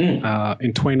 In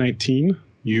 2019,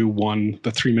 you won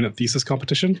the 3-minute thesis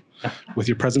competition with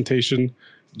your presentation,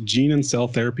 Gene and Cell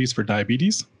Therapies for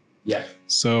Diabetes. Yeah.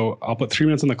 So I'll put 3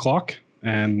 minutes on the clock.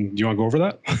 And do you want to go over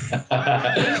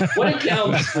that? What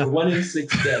accounts for 1 in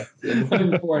 6 deaths and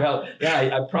 1 in 4 health?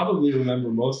 Yeah, I probably remember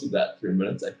most of that 3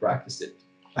 minutes. I practiced it.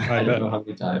 I don't know how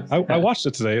many times. I watched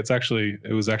it today.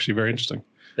 It was actually very interesting.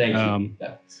 Thank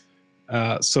you.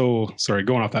 So sorry,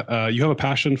 going off that. You have a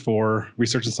passion for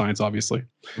research and science, obviously.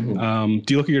 Do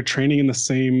you look at your training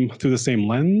through the same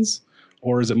lens,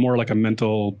 or is it more like a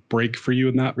mental break for you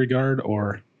in that regard?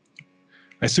 Or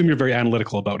I assume you're very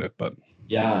analytical about it, but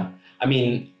yeah. I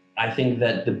mean, I think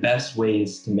that the best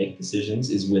ways to make decisions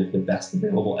is with the best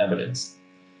available evidence.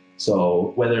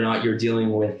 So whether or not you're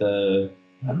dealing with a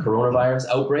coronavirus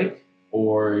outbreak,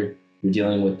 or you're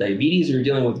dealing with diabetes, or you're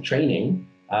dealing with training,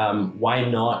 why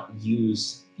not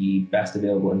use the best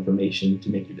available information to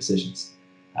make your decisions?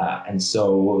 And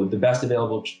so the best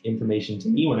available information to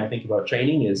me when I think about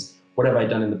training is what have I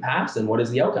done in the past and what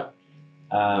is the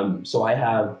outcome? So I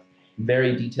have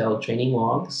very detailed training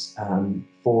logs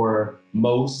for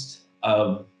most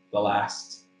of the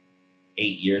last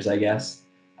 8 years, I guess.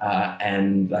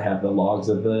 and I have the logs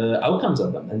of the outcomes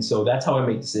of them. And so that's how I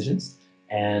make decisions,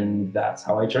 and that's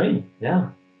how I train. Yeah.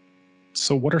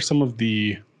 So what are some of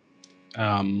the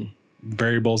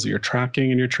variables that you're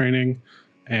tracking in your training,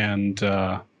 and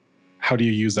how do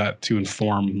you use that to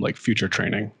inform like future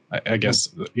training? I guess,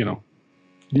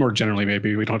 more generally,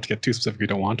 maybe we don't have to get too specific if you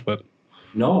don't want, but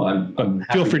no, I'm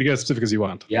feel free to get as specific as you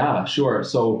want. Yeah, sure.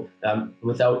 So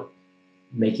without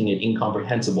making it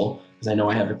incomprehensible, because I know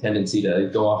I have a tendency to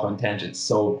go off on tangents.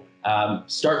 So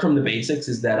start from the basics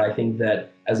is that I think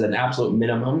that as an absolute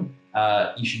minimum,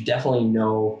 you should definitely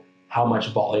know how much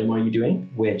volume are you doing,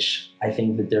 which I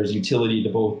think that there's utility to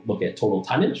both look at total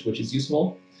tonnage, which is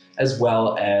useful, as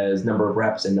well as number of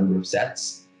reps and number of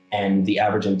sets and the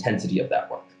average intensity of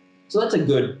that work. So that's a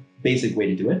good basic way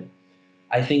to do it.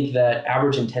 I think that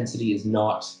average intensity is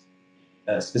not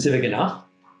specific enough,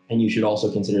 and you should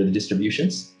also consider the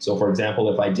distributions. So for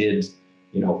example, if I did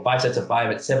 5 sets of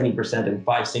 5 at 70% and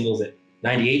 5 singles at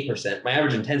 98%, my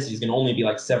average intensity is going to only be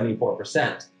like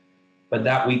 74%. But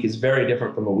that week is very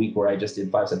different from a week where I just did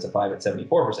 5 sets of 5 at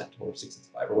 74% or 6 sets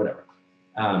of 5 or whatever.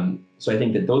 So I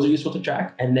think that those are useful to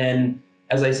track. And then,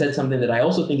 as I said, something that I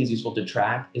also think is useful to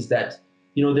track is that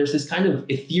there's this kind of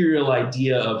ethereal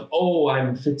idea of, oh,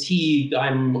 I'm fatigued,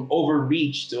 I'm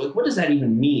overreached. So what does that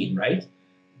even mean, right?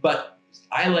 But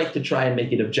I like to try and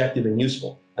make it objective and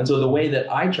useful. And so the way that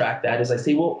I track that is I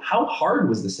say, well, how hard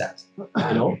was the set?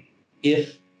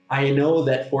 If I know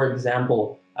that, for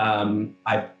example,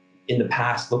 I've in the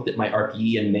past looked at my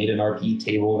RPE and made an RPE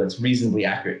table that's reasonably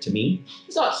accurate to me.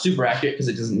 It's not super accurate because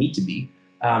it doesn't need to be.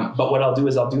 But what I'll do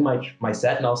is I'll do my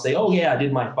set and I'll say, oh yeah, I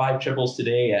did my 5 triples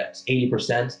today at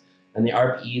 80%, and the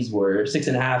RPEs were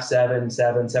 6.5, 7,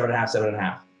 7, 7.5,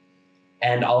 7.5.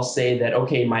 And I'll say that,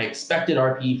 okay, my expected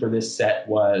RPE for this set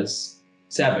was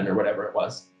 7 or whatever it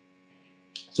was.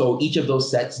 So each of those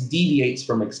sets deviates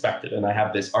from expected, and I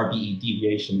have this RPE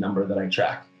deviation number that I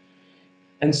track.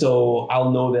 And so I'll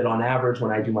know that on average,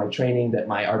 when I do my training, that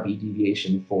my RPE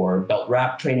deviation for belt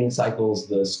wrap training cycles,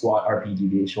 the squat RPE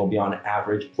deviation will be on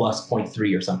average plus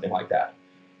 0.3 or something like that.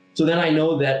 So then I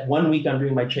know that one week I'm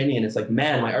doing my training and it's like,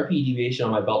 man, my RPE deviation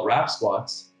on my belt wrap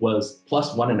squats was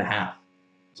plus 1.5.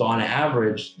 So on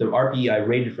average, the RPE I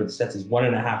rated for the sets is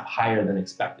 1.5 higher than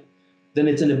expected. Then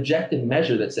it's an objective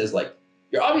measure that says, like,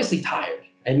 you're obviously tired.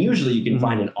 And usually you can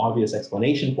find an obvious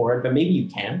explanation for it, but maybe you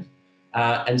can't.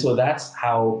 And so that's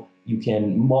how you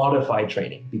can modify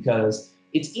training, because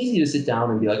it's easy to sit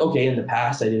down and be like, okay, in the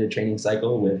past I did a training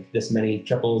cycle with this many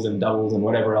triples and doubles and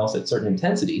whatever else at certain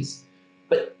intensities,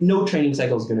 but no training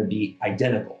cycle is going to be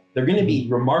identical. They're going to be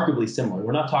remarkably similar.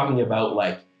 We're not talking about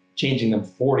like changing them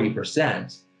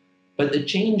 40%, but to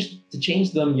change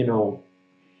them,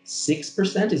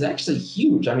 6% is actually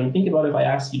huge. I mean, think about if I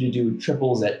asked you to do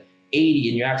triples at 80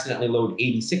 and you accidentally load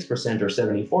 86% or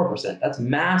 74%, that's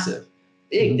massive.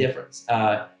 Big difference.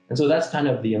 And so that's kind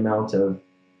of the amount of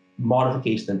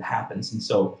modification that happens. And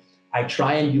so I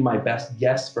try and do my best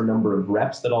guess for number of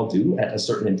reps that I'll do at a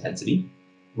certain intensity,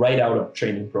 write out a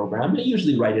training program. I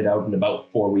usually write it out in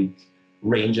about 4-week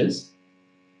ranges.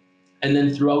 And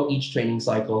then throughout each training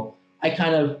cycle, I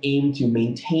kind of aim to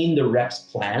maintain the reps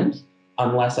planned,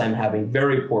 unless I'm having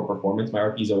very poor performance. My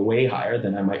RPEs are way higher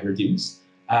than I might reduce.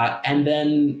 And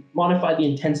then modify the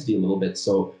intensity a little bit.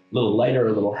 So a little lighter,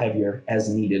 a little heavier as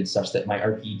needed, such that my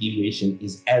RPE deviation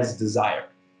is as desired.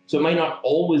 So it might not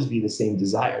always be the same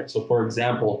desired. So for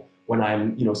example, when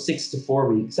I'm 6 to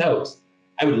 4 weeks out,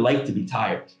 I would like to be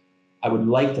tired. I would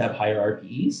like to have higher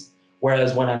RPEs.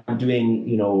 Whereas when I'm doing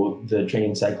the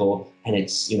training cycle and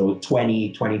it's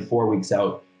 20, 24 weeks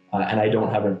out and I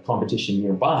don't have a competition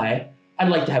nearby, I'd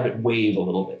like to have it wave a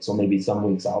little bit. So maybe some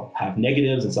weeks I'll have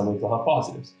negatives and some weeks I'll have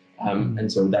positives.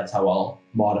 And so that's how I'll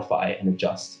modify and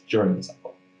adjust during the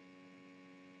cycle.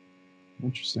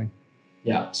 Interesting.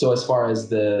 Yeah. So as far as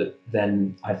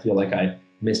then I feel like I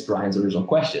missed Ryan's original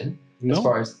question. No. As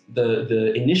far as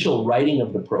the initial writing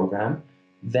of the program,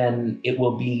 then it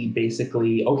will be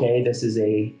basically, okay, this is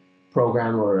a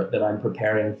program that I'm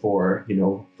preparing for,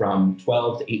 from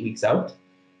 12 to 8 weeks out.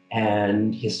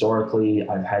 And historically,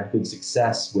 I've had good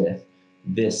success with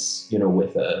this,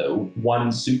 with a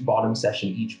 1 suit bottom session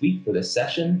each week for this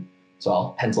session. So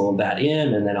I'll pencil that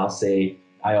in, and then I'll say,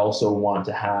 I also want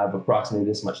to have approximately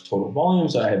this much total volume.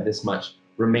 So I have this much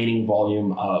remaining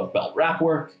volume of belt wrap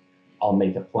work. I'll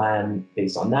make a plan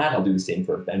based on that. I'll do the same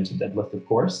for bench and deadlift, of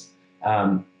course.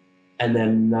 And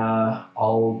then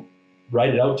I'll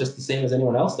write it out just the same as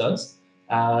anyone else does.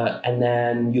 And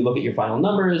then you look at your final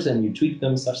numbers and you tweak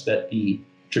them such that the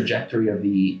trajectory of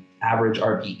the average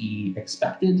RPE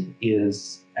expected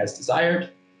is as desired.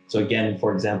 So again,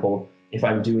 for example, if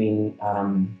I'm doing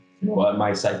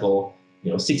my cycle,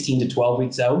 16 to 12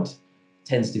 weeks out,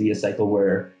 tends to be a cycle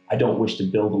where I don't wish to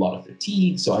build a lot of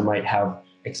fatigue, so I might have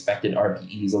expected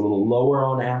RPEs a little lower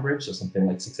on average, so something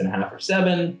like 6.5 or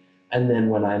 7. And then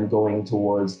when I'm going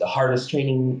towards the hardest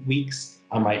training weeks,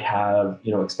 I might have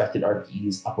expected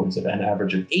RPEs upwards of an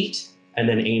average of 8, and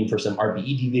then aim for some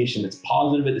RPE deviation that's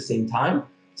positive at the same time,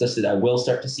 such that I will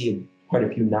start to see quite a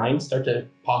few 9s start to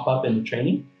pop up in the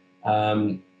training,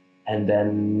 and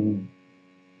then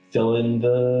fill in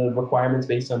the requirements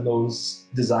based on those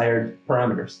desired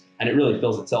parameters. And it really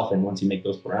fills itself in once you make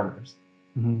those parameters.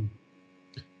 Mm-hmm.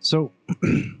 So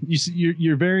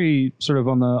you're very sort of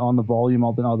on the volume,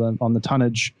 on the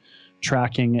tonnage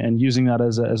tracking, and using that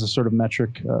as a sort of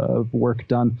metric of work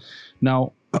done.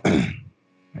 Now,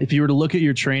 if you were to look at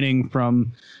your training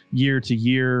from year to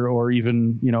year, or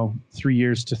even 3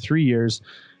 years to 3 years,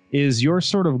 is your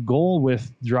sort of goal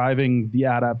with driving the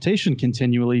adaptation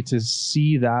continually to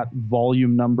see that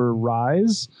volume number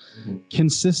rise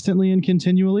consistently and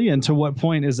continually? And to what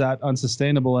point is that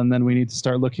unsustainable? And then we need to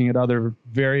start looking at other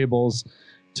variables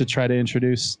to try to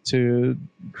introduce to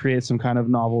create some kind of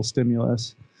novel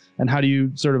stimulus. And how do you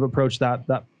sort of approach that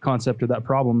concept or that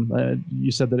problem?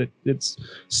 You said that it's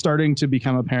starting to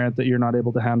become apparent that you're not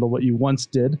able to handle what you once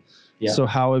did. Yeah. So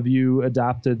how have you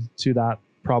adapted to that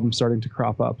problem starting to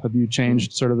crop up? Have you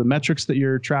changed sort of the metrics that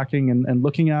you're tracking and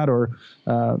looking at, or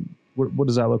what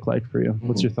does that look like for you?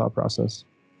 What's your thought process?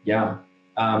 Yeah.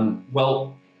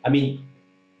 Well, I mean,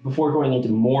 before going into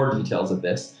more details of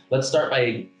this, let's start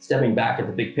by stepping back at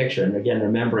the big picture. And again,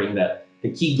 remembering that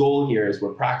the key goal here is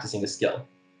we're practicing a skill.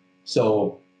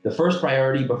 So the first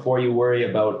priority before you worry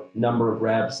about number of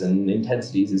reps and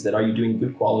intensities is that, are you doing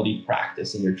good quality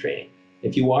practice in your training?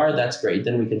 If you are, that's great.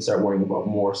 Then we can start worrying about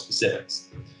more specifics.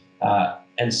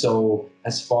 And so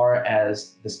as far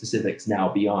as the specifics now,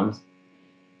 beyond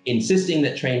insisting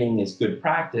that training is good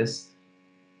practice,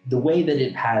 the way that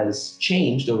it has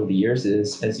changed over the years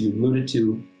is, as you alluded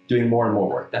to, doing more and more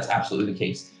work. That's absolutely the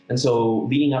case. And so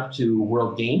leading up to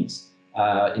World Games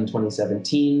in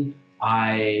 2017,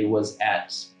 I was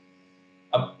at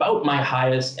about my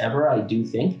highest ever, I do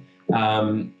think.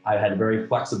 I had very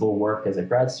flexible work as a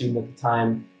grad student at the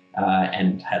time,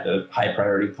 and had a high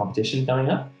priority competition coming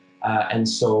up. And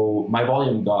so my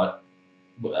volume got,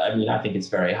 I think it's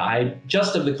very high.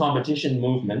 Just of the competition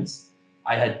movements,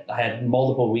 I had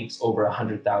multiple weeks over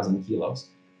 100,000 kilos.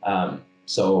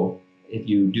 So if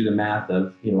you do the math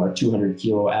of, a 200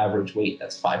 kilo average weight,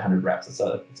 that's 500 reps. It's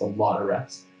a lot of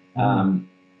reps.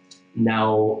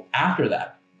 Now, after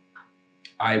that,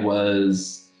 I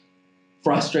was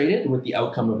frustrated with the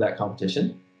outcome of that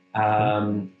competition,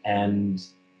 and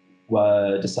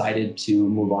decided to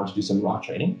move on to do some raw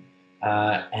training.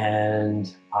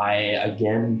 And I,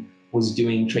 again, was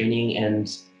doing training,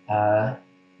 and,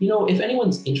 if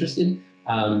anyone's interested,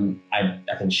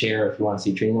 I can share if you want to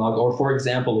see training log, or for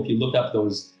example, if you look up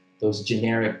those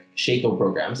generic Shaco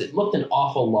programs, it looked an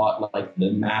awful lot like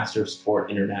the Master Sport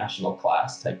International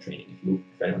class type training,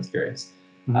 if anyone's curious.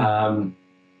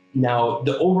 Now,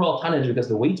 the overall tonnage, because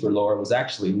the weights were lower, was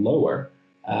actually lower.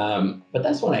 But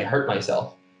that's when I hurt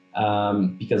myself,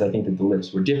 because I think that the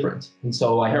lifts were different. And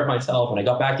so I hurt myself and I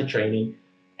got back to training.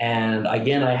 And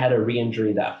again, I had a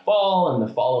re-injury that fall and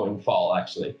the following fall,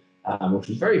 actually, which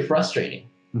was very frustrating.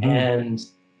 And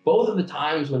both of the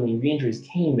times when the re-injuries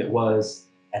came, it was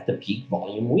at the peak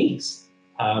volume weeks,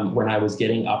 when I was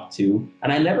getting up to,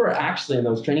 and I never actually, in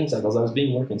those training cycles, I was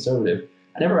being more conservative.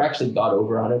 I never actually got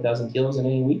over 100,000 kilos in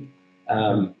any week,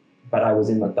 but I was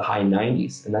in like the high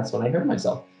 90s, and that's when I hurt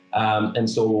myself. And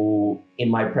so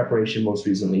in my preparation most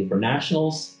recently for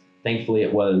nationals, thankfully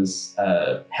it was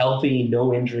healthy,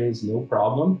 no injuries, no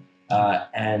problem.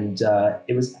 And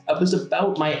it was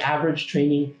about my average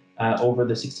training over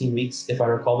the 16 weeks, if I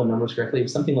recall the numbers correctly. It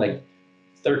was something like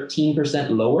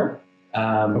 13% lower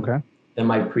than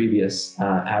my previous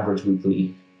average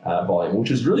weekly volume,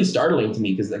 which was really startling to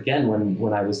me, because again,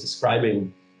 when I was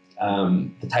describing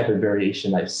the type of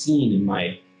variation I've seen in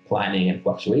my planning and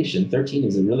fluctuation, 13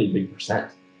 is a really big percent.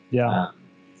 Yeah.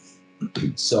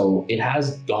 So it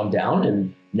has gone down,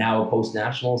 and now post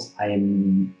nationals, I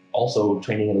am also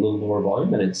training at a little lower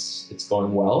volume, and it's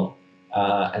going well.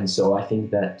 And so I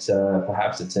think that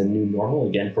perhaps it's a new normal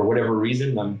again. For whatever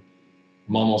reason, I'm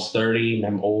almost 30 and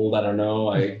I'm old. I don't know.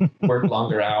 I work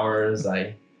longer hours.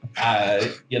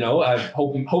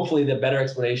 Hopefully the better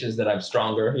explanation is that I'm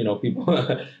stronger.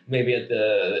 People maybe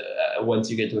at once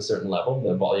you get to a certain level,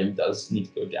 the volume does need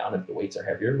to go down if the weights are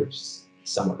heavier, which is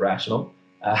somewhat rational.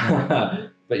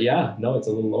 But yeah, no, it's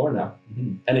a little lower now.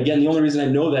 And again, the only reason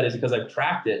I know that is because I've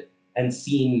tracked it and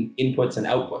seen inputs and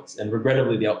outputs. And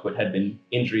regrettably, the output had been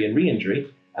injury and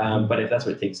re-injury. But if that's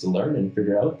what it takes to learn and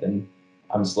figure out, then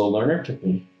I'm a slow learner. It took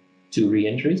me 2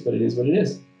 re-injuries, but it is what it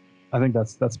is. I think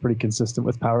that's pretty consistent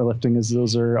with powerlifting, as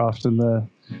those are often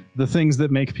the things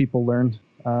that make people learn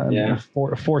and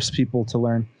force people to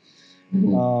learn.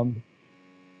 Mm-hmm.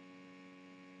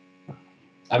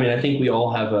 I mean, I think we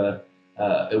all have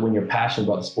when you're passionate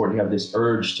about the sport, you have this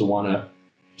urge to want to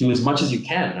do as much as you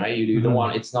can, right? You don't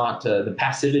want, it's not the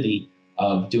passivity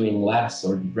of doing less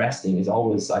or resting is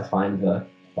always, I find, the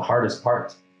hardest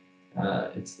part.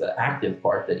 It's the active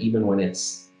part that even when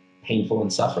it's painful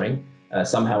and suffering,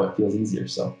 somehow it feels easier.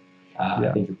 So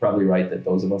I think you're probably right that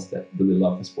those of us that really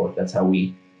love the sport, that's how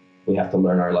we have to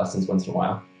learn our lessons once in a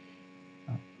while.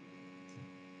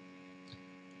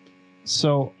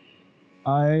 So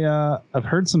I've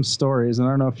heard some stories, and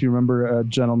I don't know if you remember a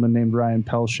gentleman named Ryan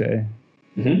Pelche.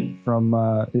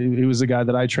 From he was a guy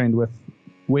that I trained with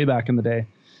way back in the day.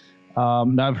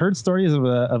 Now I've heard stories of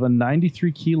a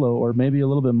 93 kilo or maybe a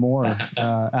little bit more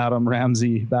Adam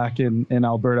Ramsey back in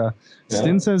Alberta.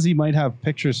 Stin says he might have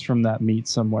pictures from that meet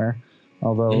somewhere,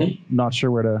 although not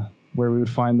sure where we would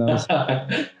find those.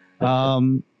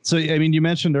 So I mean, you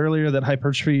mentioned earlier that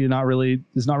hypertrophy is not really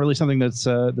something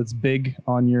that's big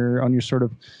on your sort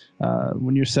of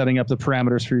when you're setting up the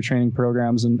parameters for your training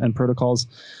programs and protocols.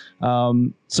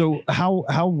 So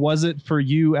how was it for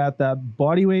you at that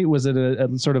body weight? Was it a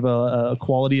sort of a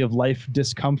quality of life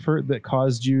discomfort that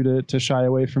caused you to shy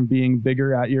away from being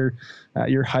bigger at your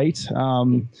height?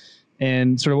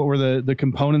 And sort of what were the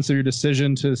components of your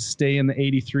decision to stay in the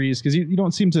 83s? Because you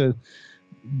don't seem to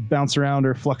bounce around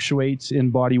or fluctuate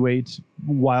in body weight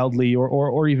wildly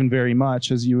or even very much,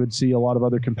 as you would see a lot of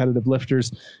other competitive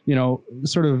lifters,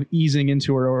 sort of easing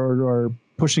into or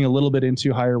pushing a little bit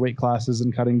into higher weight classes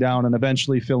and cutting down and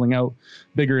eventually filling out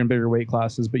bigger and bigger weight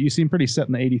classes. But you seem pretty set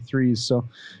in the 83s. So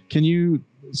can you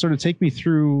sort of take me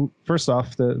through, first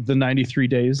off, the 93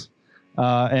 days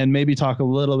and maybe talk a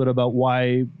little bit about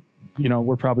why,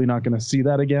 we're probably not going to see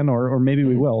that again, or maybe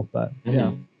we will, but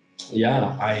yeah.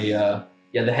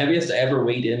 Yeah, the heaviest I ever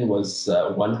weighed in was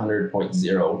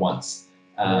 100.0 once.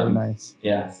 Very nice.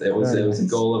 Yeah, it was a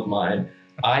goal of mine.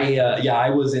 I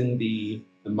was in the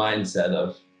mindset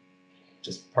of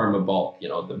just perma bulk,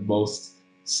 the most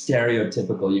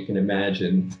stereotypical you can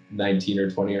imagine 19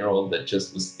 or 20-year-old that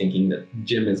just was thinking that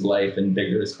gym is life and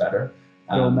bigger is better.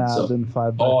 Go mad in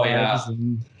 5x5s. Oh yeah,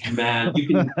 man, you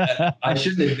can. I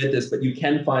shouldn't admit this, but you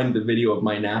can find the video of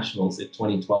my nationals in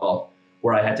 2012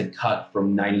 where I had to cut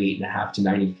from 98.5 to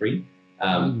 93.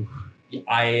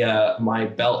 My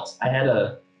belt, I had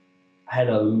a I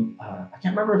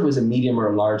can't remember if it was a medium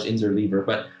or a large Inzer lever,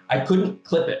 but I couldn't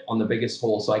clip it on the biggest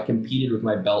hole. So I competed with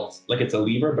my belt like it's a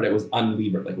lever, but it was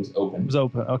unlevered, like it was open. It was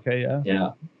open. Okay.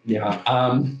 Yeah.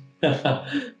 Yeah.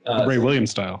 Ray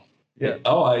Williams style. Yeah.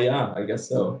 Oh, yeah, I guess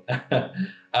so.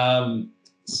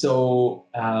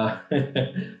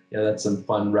 Yeah, that's some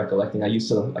fun recollecting. I used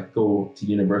to go to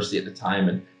university at the time,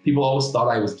 and people always thought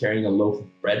I was carrying a loaf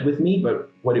of bread with me, but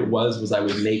what it was I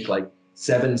would make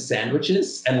 7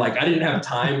 sandwiches, and I didn't have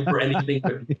time for anything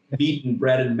but meat and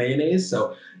bread and mayonnaise.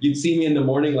 So you'd see me in the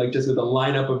morning just with a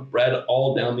lineup of bread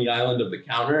all down the island of the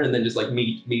counter, and then just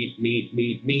meat,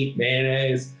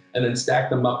 mayonnaise, and then stack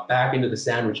them up back into the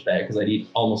sandwich bag because I'd eat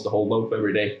almost a whole loaf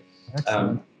every day.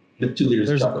 The 2 liters.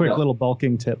 There's of a quick milk. Little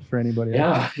bulking tip for anybody.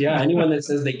 Yeah. Anyone that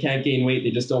says they can't gain weight, they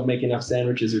just don't make enough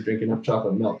sandwiches or drink enough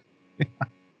chocolate milk.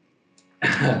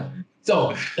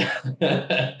 So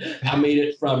I made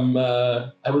it from,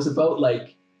 I was about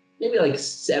maybe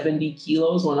 70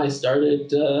 kilos when I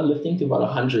started lifting to about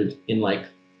 100 in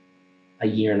a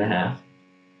year and a half.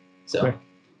 So, Quick.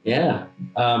 Yeah.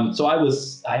 So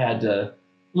I had a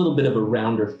little bit of a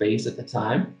rounder face at the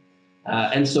time.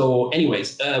 And so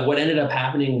anyways, what ended up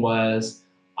happening was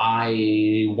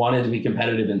I wanted to be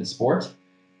competitive in the sport.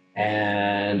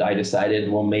 And I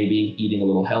decided, well, maybe eating a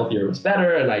little healthier was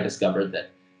better. And I discovered that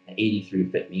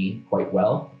 83 fit me quite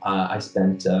well. I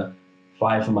spent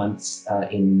 5 months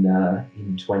in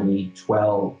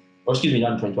 2012, or excuse me,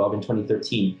 not in 2012, in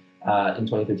 2013. In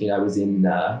 2013, I was in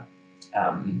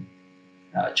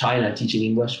China teaching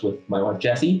English with my wife,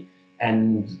 Jessie.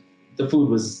 And the food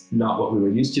was not what we were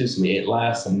used to, so we ate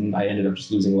less, and I ended up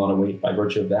just losing a lot of weight by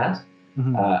virtue of that.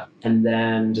 Mm-hmm. And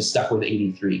then just stuck with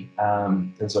 83.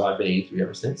 And so I've been 83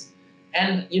 ever since.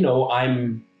 And,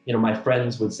 my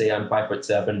friends would say I'm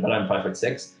 5'7", but I'm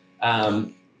 5'6".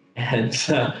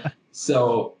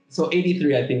 So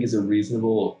 83, I think, is a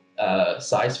reasonable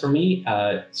size for me.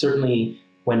 Certainly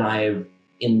when I've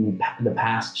in the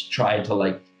past tried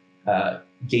to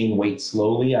gain weight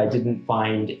slowly. I didn't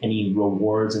find any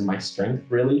rewards in my strength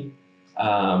really,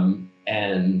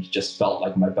 and just felt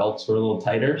like my belts were a little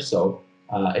tighter. So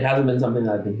it hasn't been something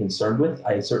that I've been concerned with.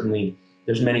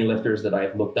 There's many lifters that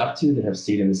I've looked up to that have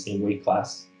stayed in the same weight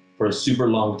class for a super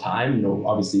long time. You know,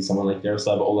 obviously someone like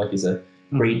Yaroslav Olek is a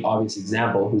great obvious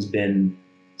example, who's been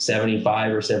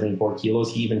 75 or 74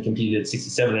 kilos. He even competed at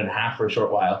 67 and a half for a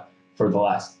short while for the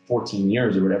last 14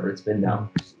 years or whatever it's been now.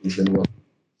 He's been willing.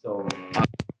 So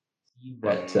see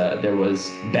that there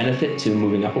was benefit to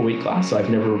moving up a weight class. So I've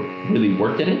never really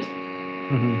worked at it.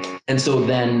 Mm-hmm. And so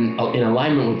then in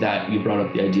alignment with that, you brought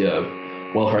up the idea of,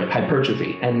 well,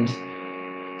 hypertrophy. And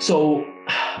so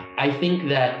I think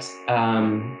that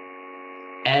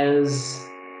as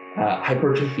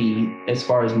hypertrophy, as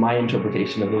far as my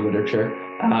interpretation of the literature,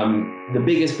 the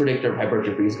biggest predictor of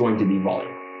hypertrophy is going to be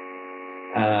volume.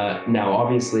 Now,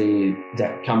 obviously,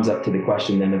 that comes up to the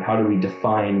question then of how do we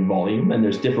define volume? And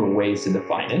there's different ways to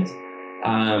define it.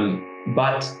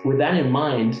 But with that in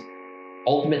mind,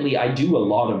 ultimately, I do a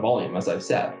lot of volume, as I've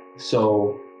said.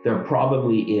 So there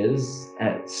probably is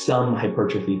some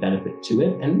hypertrophy benefit to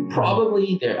it. And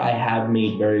probably I have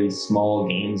made very small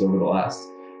gains over the last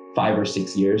 5 or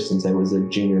 6 years since I was a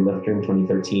junior lifter in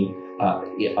 2013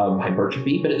 of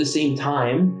hypertrophy. But at the same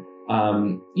time,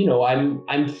 you know,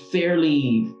 I'm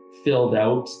fairly filled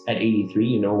out at 83.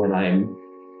 You know, when I'm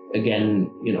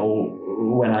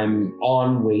when I'm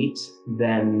on weight,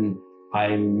 then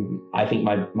I think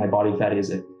my body fat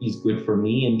is good for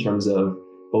me in terms of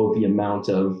both the amount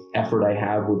of effort I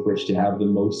have with which to have the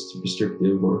most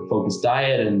restrictive or focused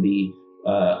diet and the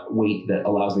weight that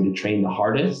allows me to train the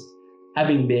hardest.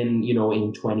 Having been, you know,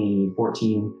 in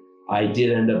 2014, I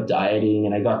did end up dieting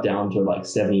and I got down to like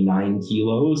 79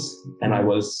 kilos and I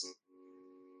was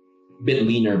a bit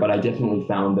leaner, but I definitely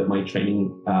found that my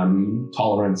training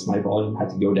tolerance, my volume had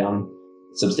to go down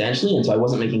substantially. And so I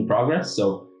wasn't making progress.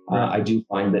 So I do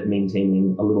find that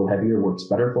maintaining a little heavier works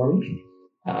better for me.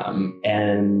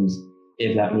 And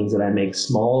if that means that I make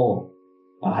small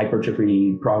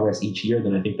hypertrophy progress each year,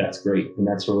 then I think that's great. And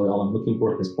that's really all I'm looking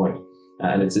for at this point.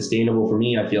 And it's sustainable for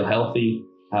me. I feel healthy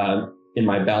in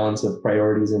my balance of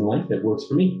priorities in life. It works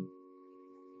for me.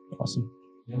 Awesome.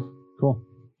 Yeah. Cool.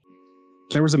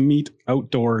 There was a meet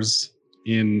outdoors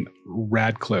in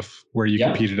Radcliffe where you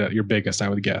competed at your biggest, I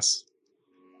would guess.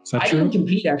 Is that true? I didn't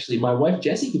compete, actually. My wife,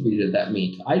 Jessie, competed at that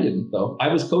meet. I didn't, though. I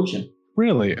was coaching.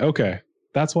 Really? Okay.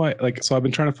 That's why, so I've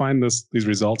been trying to find these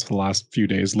results for the last few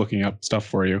days, looking up stuff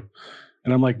for you.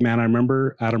 And I'm like, man, I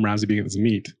remember Adam Ramsey being at this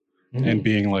meet and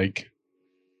being like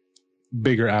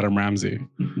bigger Adam Ramsey,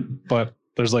 but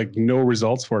there's like no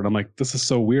results for it. I'm like, this is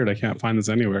so weird. I can't find this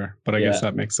anywhere, but I guess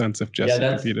that makes sense if Jessie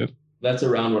competed. That's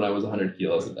around when I was 100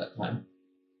 kilos at that time.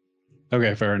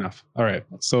 Okay, fair enough. All right.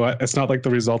 So it's not like the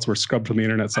results were scrubbed from the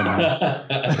internet somehow.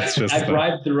 It's just I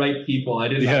bribed the right people. I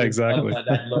didn't have exactly.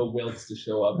 that low Wilks to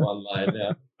show up online.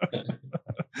 Yeah.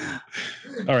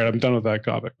 All right, I'm done with that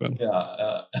topic then.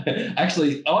 Yeah.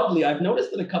 Actually, oddly, I've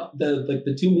noticed that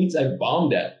the two meets I've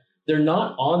bombed at, they're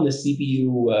not on the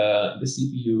CPU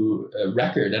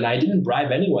record, and I didn't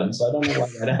bribe anyone, so I don't know why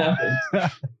that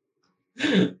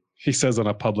happened. He says on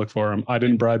a public forum, I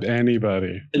didn't bribe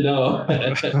anybody. No.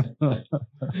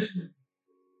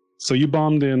 So you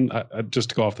bombed just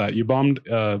to go off that, you bombed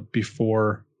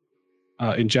before,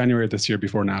 in January of this year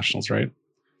before Nationals, right?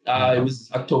 It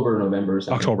was October, November. Or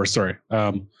something. October, sorry.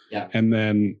 Yeah. And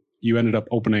then you ended up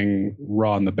opening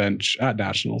Raw on the bench at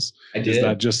Nationals. I did. Is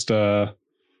that just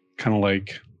kind of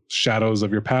like shadows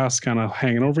of your past kind of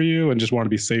hanging over you and just want to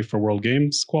be safe for World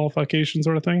Games qualification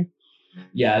sort of thing?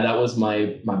 Yeah, that was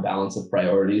my balance of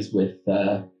priorities with,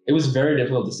 it was a very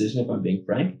difficult decision if I'm being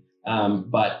frank.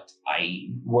 But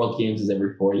World Games is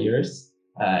every 4 years.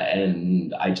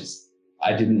 And I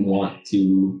didn't want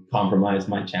to compromise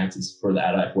my chances for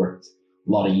that. I've worked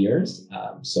a lot of years.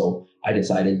 So I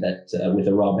decided that with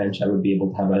a raw bench, I would be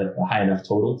able to have a high enough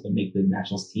total to make the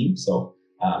nationals team. So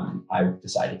I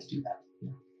decided to do that. Yeah.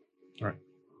 All right.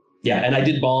 Yeah, and I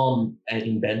did bomb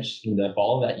in bench in the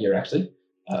fall of that year, actually.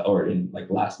 Or in like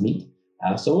last meet.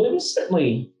 So it was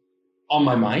certainly on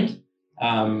my mind.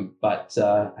 But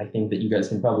I think that you guys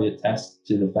can probably attest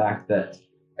to the fact that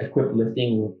equipped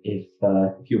lifting, if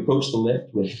you approach the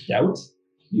lift with doubt,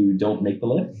 you don't make the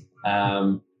lift.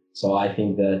 So I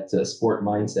think that sport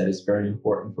mindset is very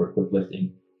important for equipped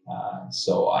lifting.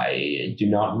 So I do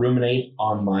not ruminate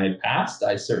on my past.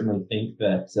 I certainly think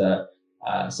that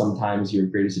sometimes your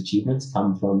greatest achievements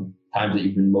come from times that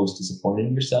you've been most disappointed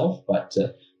in yourself, but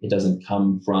it doesn't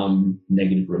come from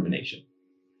negative rumination.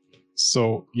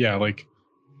 So yeah,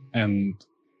 and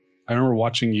I remember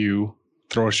watching you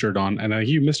throw a shirt on, and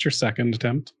you missed your second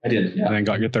attempt. I did, yeah. And then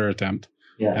got your third attempt.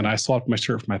 Yeah. And I swapped my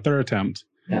shirt for my third attempt.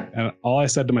 Yeah. And all I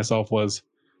said to myself was,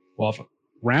 well, if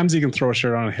Ramsey can throw a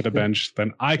shirt on and hit a bench,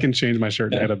 then I can change my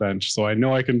shirt and hit a bench. So I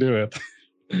know I can do it.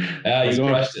 Yeah, you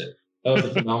crushed it. That was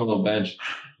a phenomenal bench.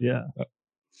 Yeah.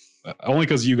 Only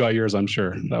because you got yours, I'm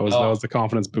sure. That was the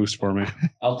confidence boost for me.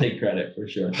 I'll take credit for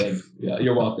sure. Thank you. Yeah,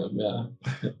 you're welcome.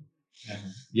 Yeah.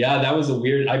 Yeah, that was a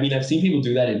weird. I mean, I've seen people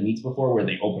do that in meets before where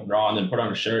they open raw and then put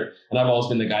on a shirt. And I've always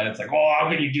been the guy that's like, oh, how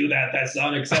can you do that? That's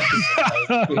unacceptable.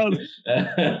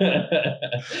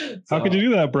 How could you do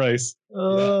that, Bryce?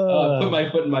 Put my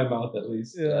foot in my mouth at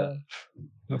least. Yeah.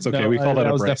 That's okay. No, we call that that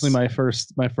a was Bryce. definitely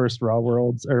my first Raw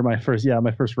Worlds, or my first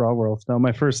Raw Worlds. No,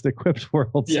 my first equipped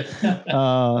Worlds.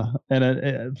 Yeah.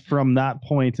 And from that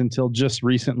point until just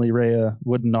recently, Rhea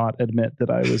would not admit that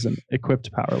I was an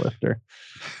equipped powerlifter.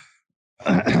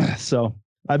 So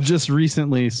I've just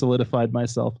recently solidified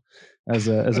myself as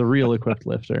a real equipped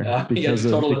lifter because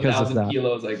of 1,000 that.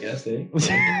 kilos, I guess. Eh?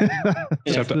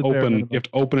 You have to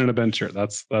open in a bench shirt.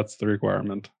 That's the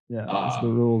requirement. Yeah, that's the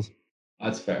rules.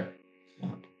 That's fair.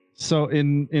 So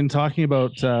in talking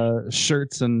about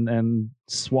shirts and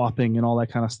swapping and all that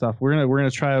kind of stuff, we're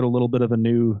gonna try out a little bit of a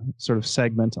new sort of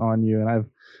segment on you, and I've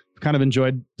kind of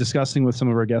enjoyed discussing with some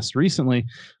of our guests recently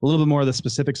a little bit more of the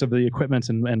specifics of the equipment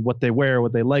and what they wear,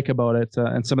 what they like about it,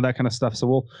 and some of that kind of stuff.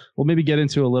 So we'll maybe get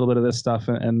into a little bit of this stuff,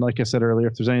 and like I said earlier,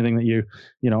 if there's anything that you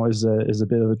know is a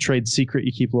bit of a trade secret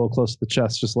you keep a little close to the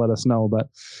chest, just let us know. But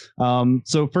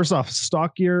so first off,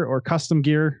 stock gear or custom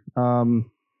gear.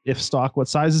 If stock, what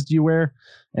sizes do you wear,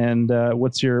 and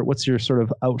what's your sort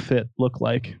of outfit look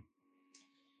like?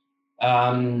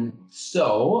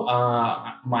 So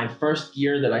my first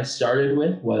gear that I started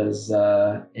with was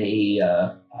a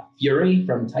Fury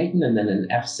from Titan, and then an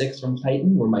F6 from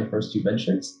Titan were my first two bench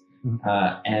shirts.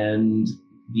 Mm-hmm. And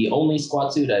the only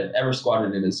squat suit I've ever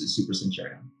squatted in is a Super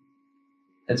Centurion.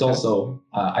 It's also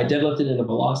I deadlifted in a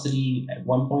Velocity at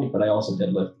one point, but I also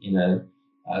deadlift in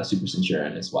a Super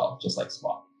Centurion as well, just like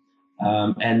squat.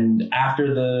 And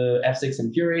after the F6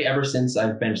 and Fury, ever since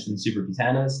I've benched in Super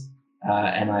Katanas,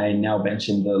 and I now bench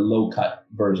in the low cut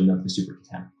version of the Super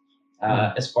Katana.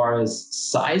 As far as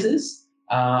sizes,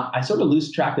 I sort of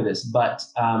lose track of this, but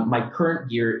my current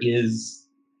gear is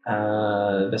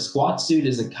the squat suit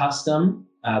is a custom.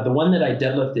 The one that I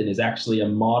deadlift in is actually a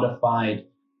modified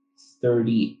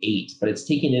 38, but it's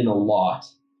taken in a lot.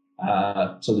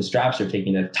 So the straps are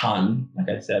taking a ton. Like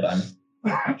I said, I'm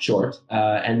short.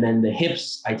 And then the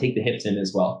hips, I take the hips in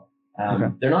as well.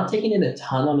 They're not taking in a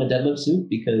ton on a deadlift suit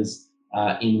because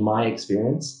in my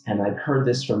experience, and I've heard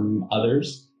this from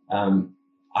others,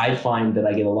 I find that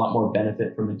I get a lot more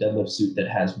benefit from a deadlift suit that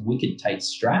has wicked tight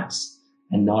straps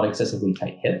and not excessively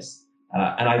tight hips.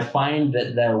 And I find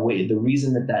that the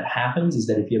reason that happens is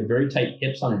that if you have very tight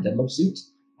hips on a deadlift suit,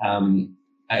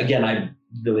 again, I'm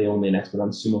really only an expert on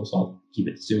sumo, so I'll keep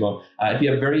it to sumo. If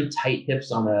you have very tight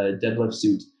hips on a deadlift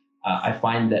suit, I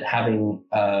find that having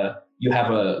you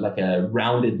have a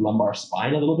rounded lumbar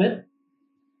spine a little bit,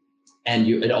 and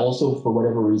it also, for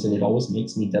whatever reason, it always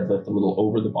makes me deadlift a little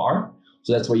over the bar.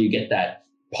 So that's where you get that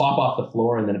pop off the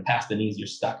floor, and then past the knees, you're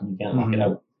stuck and you can't knock it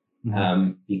out.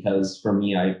 Because for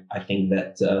me, I think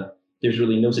that there's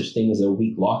really no such thing as a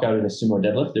weak lockout in a sumo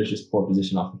deadlift. There's just poor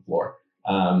position off the floor.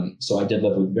 So I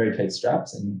deadlift with very tight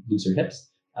straps and looser hips.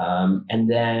 And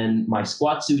then my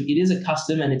squat suit, it is a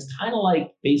custom, and it's kind of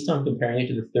like, based on comparing it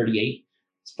to the 38,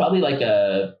 it's probably like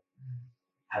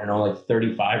like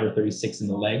 35 or 36 in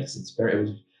the legs. It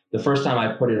was the first time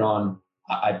I put it on,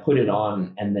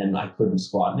 and then I couldn't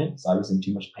squat in it, so I was in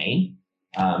too much pain.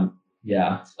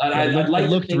 It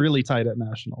looked really tight at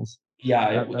nationals.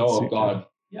 Yeah. God.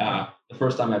 Yeah. The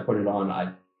first time I put it on,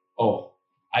 I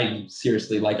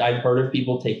seriously, like, I've heard of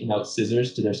people taking out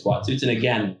scissors to their squat suits. And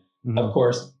again, of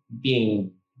course,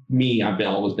 being me, I've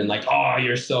always been like, oh,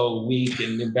 you're so weak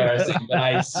and embarrassing. But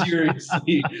I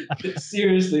seriously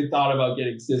thought about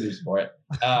getting scissors for it.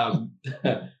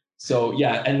 So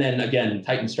yeah. And then again,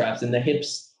 Titan straps, and the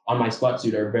hips on my squat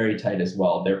suit are very tight as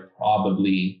well. They're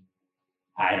probably,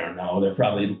 they're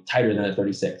probably tighter than a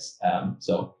 36.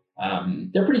 So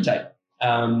they're pretty tight.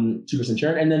 Super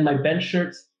Centurion. And then my bench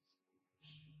shirts,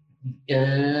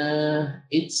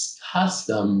 it's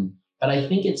custom, but I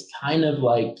think it's kind of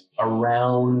like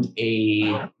around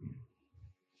a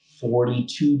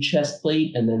 42 chest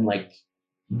plate, and then like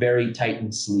very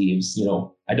tightened sleeves.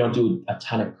 I don't do a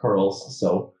ton of curls,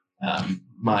 so I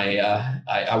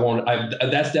won't.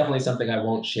 That's definitely something I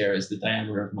won't share, is the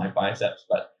diameter of my biceps.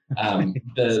 But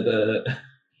the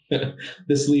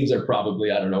The sleeves are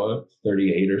probably, I don't know, a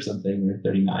 38 or something, or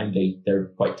 39. They're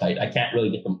quite tight. I can't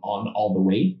really get them on all the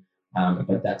way,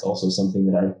 but that's also something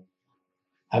that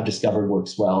I've discovered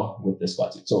works well with the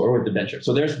squat suit, or with the bench shirt.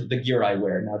 So there's the gear I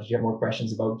wear. Now, did you have more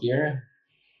questions about gear?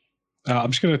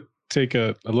 I'm just going to take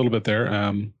a little bit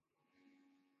there.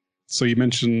 So you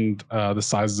mentioned the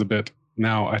sizes a bit.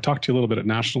 Now, I talked to you a little bit at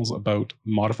Nationals about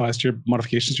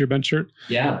modifications to your bench shirt.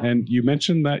 Yeah. And you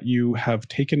mentioned that you have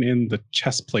taken in the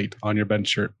chest plate on your bench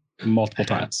shirt multiple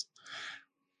times.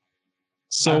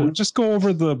 So just go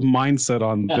over the mindset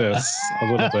on this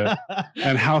a little bit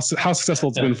and how successful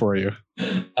it's been for you.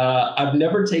 I've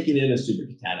never taken in a Super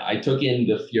Katana. I took in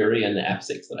the Fury and the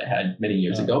F6 that I had many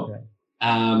years ago. Okay.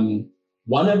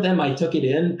 One of them, I took it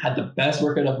in, had the best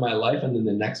workout of my life, and then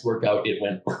the next workout, it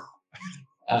went.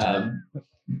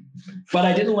 But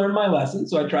I didn't learn my lesson,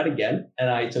 so I tried again,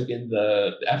 and I took in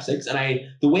the F6. And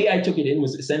the way I took it in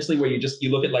was essentially where you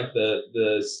look at like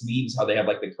the sleeves, how they have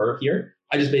like the curve here.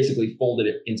 I just basically folded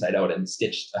it inside out and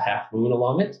stitched a half moon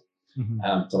along it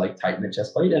to like tighten the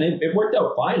chest plate, and it worked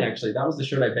out fine actually. That was the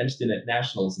shirt I benched in at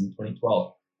Nationals in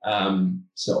 2012.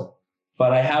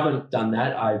 But I haven't done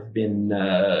that. I've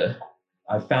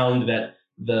found that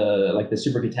the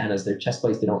Super Katanas, their chest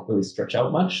plates, they don't really stretch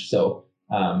out much. So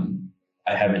I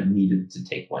haven't needed to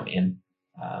take one in.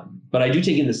 But I do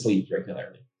take in the sleeves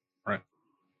regularly. Right.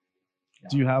 Yeah.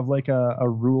 Do you have like a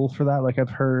rule for that? Like I've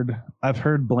heard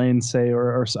Blaine say,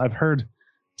 or I've heard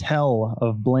tell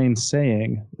of Blaine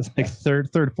saying, it's like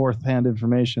third, fourth hand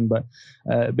information, but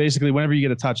basically whenever you get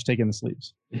a touch, take in the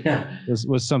sleeves. Yeah.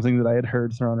 was something that I had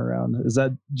heard thrown around.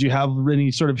 Do you have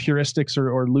any sort of heuristics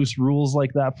or loose rules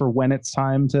like that for when it's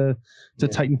time to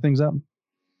tighten things up?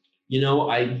 You know,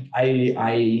 I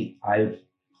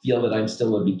feel that I'm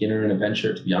still a beginner in a bench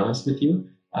shirt, to be honest with you.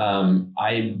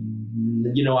 I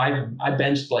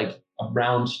benched like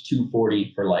around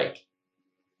 240 for like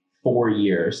 4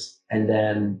 years. And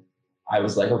then I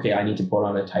was like, okay, I need to put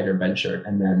on a tighter bench shirt.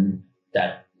 And then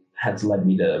that has led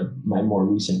me to my more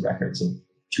recent records of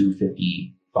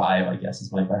 255, I guess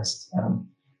is my best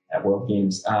at World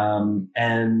Games.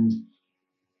 And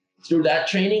through that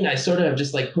training, I sort of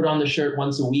just like put on the shirt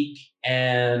once a week.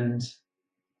 And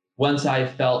once I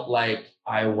felt like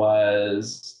I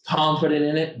was confident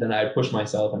in it, then I push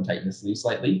myself and tighten the sleeve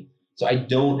slightly. So I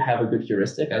don't have a good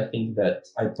heuristic. I think that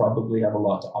I probably have a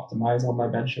lot to optimize on my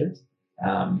bench shirt.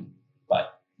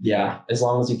 But yeah, as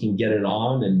long as you can get it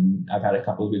on, and I've had a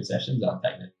couple of good sessions, I'll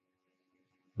tighten it.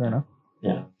 Fair enough.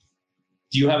 Yeah.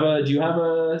 Do you have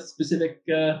a specific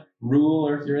rule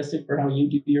or heuristic for how you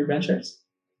do your bench shirts?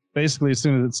 Basically, as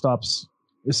soon as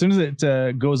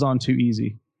it goes on too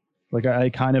easy, like I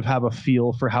kind of have a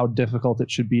feel for how difficult it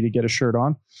should be to get a shirt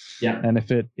on. Yeah. And if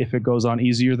it goes on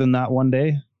easier than that one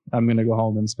day, I'm going to go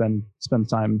home and spend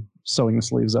time sewing the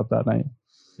sleeves up that night.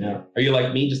 Yeah. Are you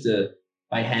like me, just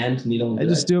by hand, needle and thread?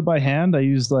 I just do it by hand. I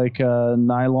use like a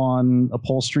nylon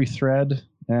upholstery thread,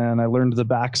 and I learned the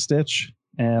back stitch,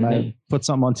 and I put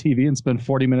something on TV and spend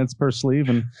 40 minutes per sleeve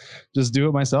and just do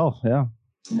it myself. Yeah.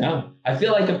 Yeah. I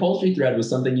feel like upholstery thread was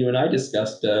something you and I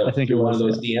discussed I think through one of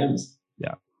those DMs.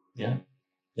 Yeah. Yeah.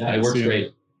 Yeah, it works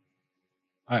great.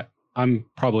 I'm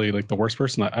probably like the worst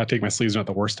person. I take my sleeves in at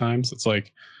the worst times. It's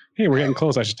like, hey, we're getting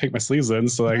close. I should take my sleeves in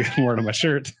so I get more into my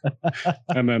shirt.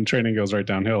 And then training goes right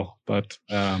downhill. But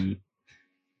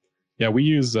yeah,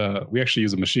 we actually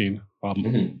use a machine.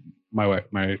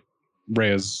 My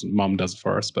Rhea's mom does it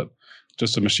for us, but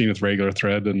just a machine with regular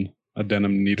thread and a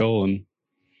denim needle. And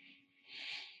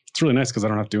it's really nice because I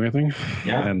don't have to do anything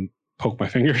and poke my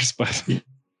fingers, but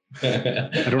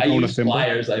I don't own a thimble.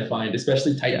 Pliers, I find,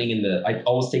 especially tightening I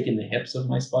always take in the hips of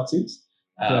my squat suits.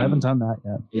 I haven't done that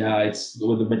yet. Yeah, it's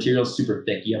with the material's super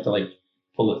thick. You have to like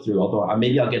pull it through. Although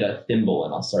maybe I'll get a thimble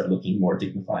and I'll start looking more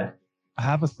dignified. I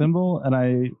have a thimble, and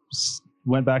I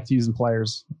went back to using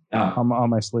pliers on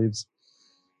my sleeves.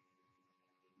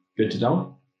 Good to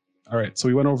know. All right, so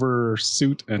we went over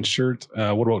suit and shirt.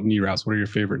 What about knee wraps? What are your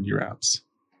favorite knee wraps?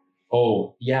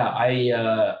 Oh yeah,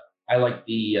 I like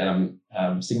the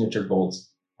signature golds.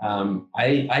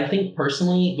 I think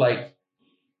personally, like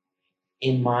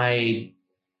in my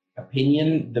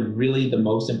opinion, the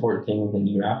most important thing with a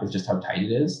knee wrap is just how tight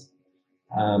it is.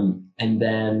 And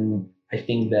then I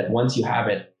think that once you have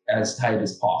it as tight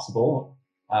as possible,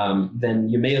 then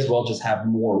you may as well just have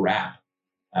more wrap.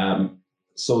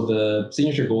 So the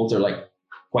signature golds are like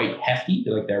quite hefty.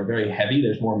 They're very heavy.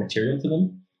 There's more material to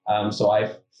them. So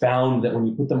I've found that when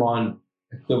you put them on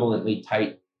equivalently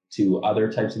tight to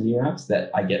other types of knee wraps,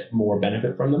 that I get more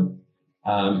benefit from them.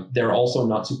 They're also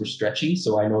not super stretchy.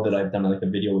 So I know that I've done like a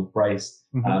video with Bryce.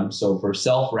 So for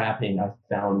self-wrapping, I've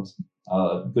found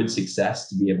good success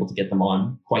to be able to get them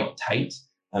on quite tight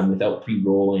without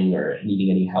pre-rolling or needing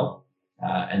any help,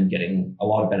 and getting a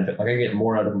lot of benefit. Like I get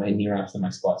more out of my knee wraps than my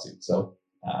squat suit. So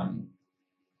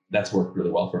that's worked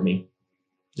really well for me.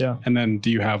 Yeah. And then do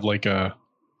you have like a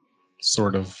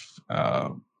sort of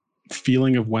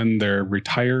feeling of when they're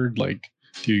retired? Like,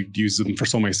 do you use them for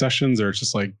so many sessions, or it's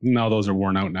just like, no, those are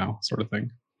worn out now, sort of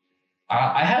thing?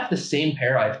 I have the same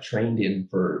pair I've trained in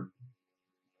for,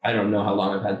 I don't know how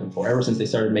long I've had them for, ever since they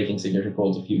started making signature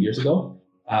golds a few years ago.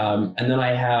 And then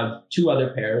I have 2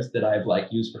 other pairs that I've like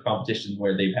used for competition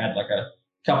where they've had like a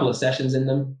couple of sessions in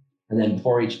them. And then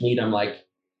before each meet, I'm like,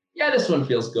 yeah, this one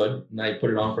feels good. And I put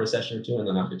it on for a session or 2 and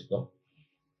then I'm good to go.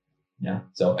 Yeah.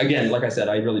 So again, like I said,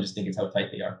 I really just think it's how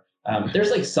tight they are.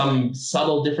 There's like some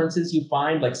subtle differences you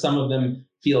find, like some of them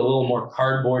feel a little more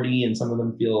cardboardy and some of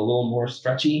them feel a little more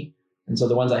stretchy. And so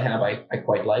the ones I have, I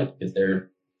quite like because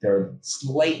they're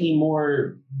slightly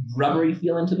more rubbery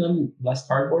feeling to them, less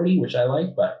cardboardy, which I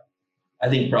like. But I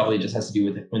think probably it just has to do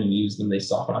with it. When you use them, they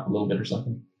soften up a little bit or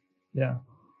something. Yeah.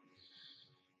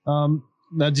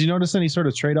 Now, do you notice any sort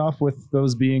of trade-off with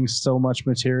those being so much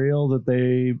material that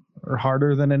they are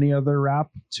harder than any other wrap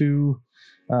to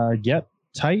get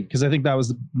tight? Because I think that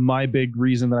was my big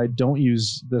reason that I don't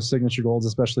use the signature golds,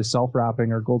 especially self-wrapping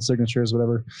or gold signatures,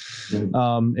 whatever,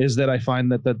 is that I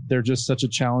find that they're just such a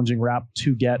challenging wrap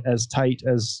to get as tight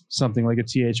as something like a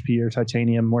THP or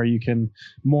titanium, where you can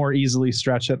more easily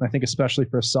stretch it. And I think especially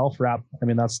for a self-wrap, I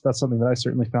mean, that's something that I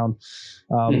certainly found.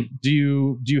 Do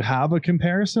you have a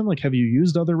comparison? Like, have you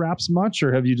used other wraps much,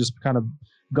 or have you just kind of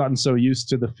gotten so used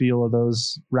to the feel of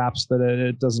those wraps that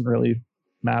it doesn't really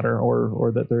matter,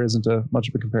 or that there isn't much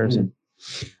of a comparison?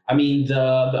 I mean, the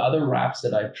other wraps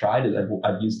that I've tried is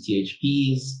I've used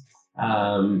THPs,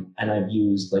 and I've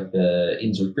used like the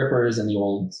Inzer grippers and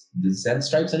the Z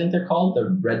stripes, I think they're called,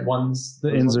 the red ones. The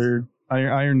Inzer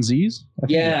Iron Z's? I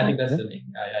think that's the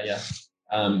name.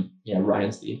 Yeah.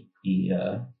 Ryan's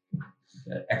the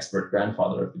expert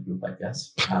grandfather of the group, I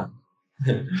guess.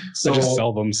 So I just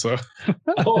sell them. So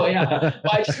oh yeah,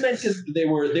 well, I just meant because they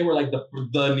were like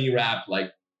the knee wrap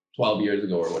like 12 years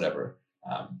ago or whatever.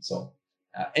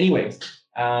 Anyways,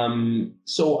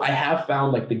 so I have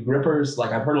found like the grippers,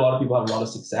 like I've heard a lot of people have a lot of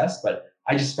success, but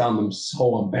I just found them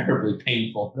so unbearably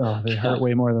painful. Oh, they hurt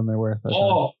way more than they're worth.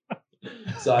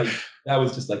 So that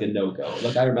was just like a no-go.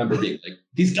 Like I remember being like,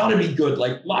 these gotta be good.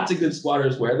 Like lots of good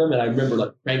squatters wear them. And I remember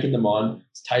like cranking them on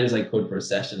as tight as I could for a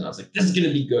session. And I was like, this is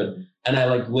gonna be good. And I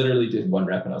like literally did 1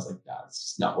 rep and I was like, nah, it's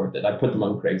just not worth it. I put them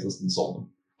on Craigslist and sold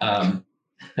them.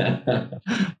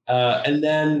 And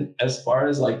then as far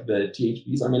as like the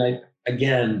THPs, I mean,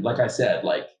 again, like I said,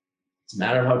 like it's a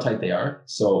matter of how tight they are.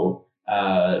 So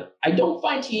I don't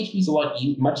find THPs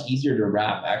much easier to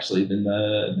wrap actually than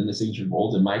the signature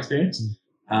golds in my experience.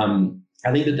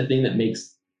 I think that the thing that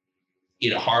makes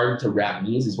it hard to wrap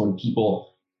knees is when people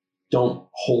don't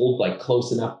hold like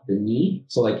close enough to the knee.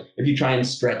 So like if you try and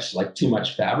stretch like too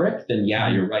much fabric, then yeah,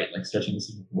 you're right. Like stretching the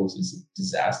signature golds is a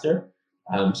disaster.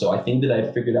 So I think that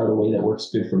I've figured out a way that works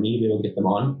good for me to be able to get them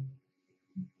on.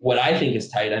 What I think is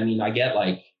tight, I mean, I get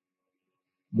like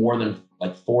more than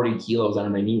like 40 kilos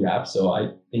on my knee wrap. So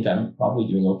I think I'm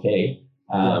probably doing okay.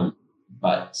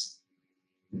 But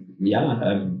yeah, I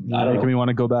don't know. Making me want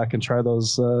to go back and try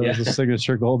those the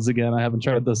signature golds again. I haven't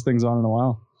tried those things on in a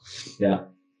while. Yeah.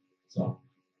 So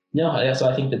so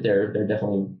I think that they're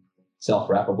definitely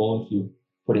self-wrappable if you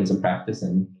put in some practice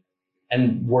and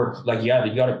work. Like you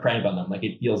got to crank on them. Like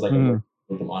it feels like a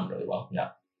put them on really well.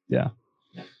 Yeah.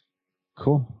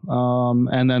 Cool.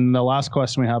 And then the last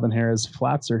question we have in here is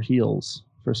flats or heels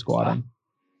for squatting?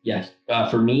 Yes.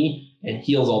 For me, it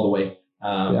heels all the way.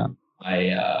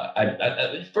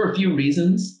 I for a few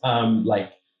reasons.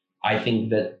 Like I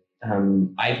think that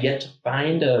I've yet to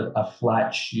find a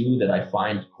flat shoe that I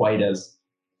find quite as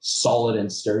solid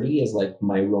and sturdy as like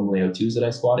my Romaleo 2s that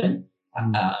I squat in.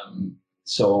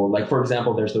 So like, for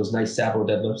example, there's those nice Savo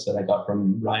deadlifts that I got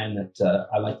from Ryan that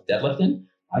I like to deadlift in.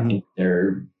 I think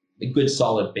they're a good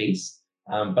solid base.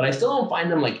 But I still don't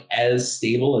find them like as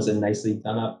stable as a nicely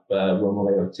done up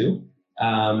Romaleo 2.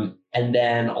 And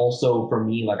then also for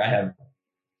me, like I have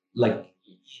like,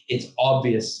 it's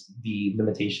obvious the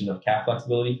limitation of calf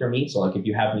flexibility for me. So like if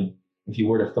you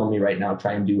were to film me right now,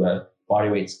 try and do a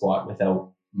bodyweight squat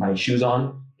without my shoes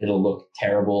on, it'll look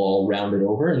terrible, all rounded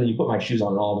over. And then you put my shoes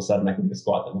on and all of a sudden I can do a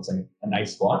squat that looks like a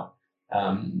nice squat.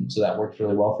 So that works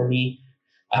really well for me.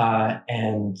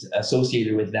 And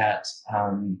associated with that,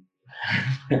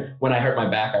 when I hurt my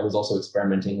back, I was also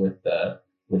experimenting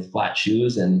with flat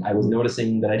shoes, and I was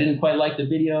noticing that I didn't quite like the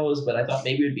videos, but I thought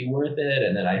maybe it'd be worth it.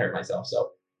 And then I hurt myself.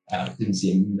 So it didn't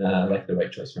seem like the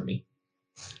right choice for me.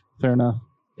 Fair enough.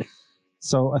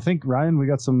 So I think, Ryan, we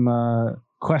got some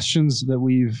questions that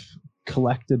we've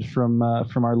collected from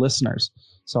our listeners.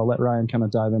 So I'll let Ryan kind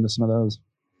of dive into some of those.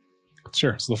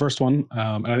 Sure. So the first one,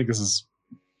 and I think this is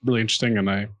really interesting, and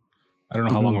I don't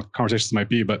know how long the conversations might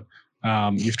be, but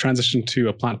you've transitioned to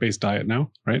a plant-based diet now,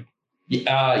 right?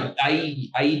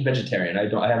 I eat vegetarian.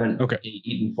 I haven't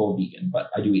eaten full vegan, but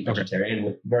I do eat vegetarian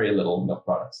with very little milk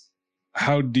products.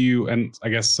 How do you, and I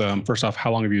guess first off,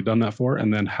 how long have you done that for?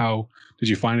 And then how did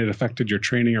you find it affected your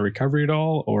training or recovery at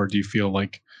all? Or do you feel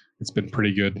like it's been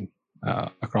pretty good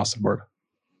across the board?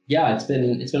 Yeah, it's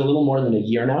been a little more than a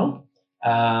year now.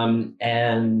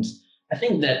 And I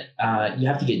think that you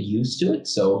have to get used to it.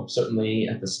 So certainly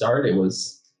at the start, it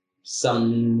was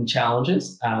some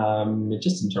challenges,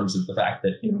 just in terms of the fact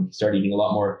that you start eating a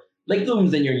lot more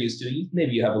legumes than you're used to.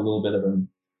 Maybe you have a little bit of a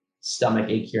stomach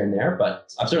ache here and there,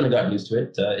 but I've certainly gotten used to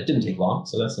it. It didn't take long,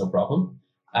 so that's no problem.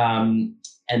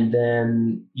 And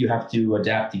then you have to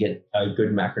adapt to get a good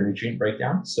macronutrient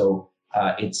breakdown. So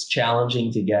it's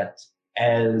challenging to get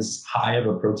as high of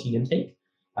a protein intake.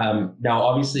 Now,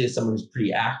 obviously, as someone who's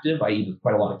pretty active, I eat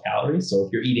quite a lot of calories. So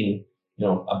if you're eating,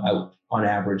 about on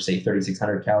average, say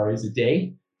 3,600 calories a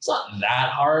day, it's not that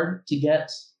hard to get,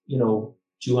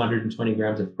 220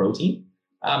 grams of protein.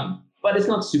 But it's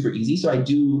not super easy. So I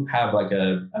do have like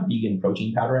a vegan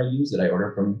protein powder I use that I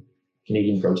order from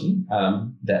Canadian Protein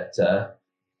that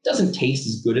doesn't taste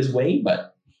as good as whey,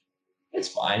 but it's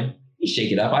fine. You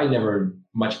shake it up. I never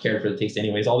much cared for the taste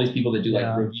anyways. All these people that do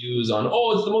like reviews on,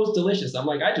 it's the most delicious. I'm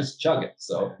like, I just chug it.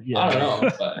 So I don't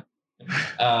know.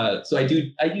 But, so I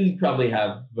do probably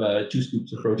have 2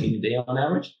 scoops of protein a day on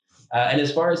average. And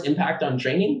as far as impact on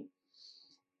training,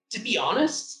 to be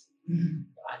honest,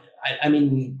 I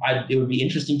mean, it would be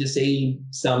interesting to say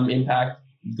some impact,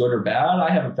 good or bad. I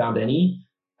haven't found any.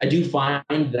 I do find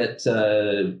that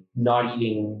not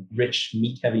eating rich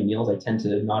meat-heavy meals, I tend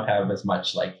to not have as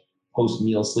much like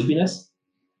post-meal sleepiness.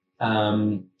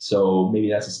 So maybe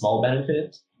that's a small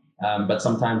benefit. But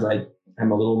sometimes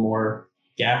I'm a little more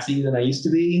gassy than I used to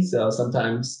be. So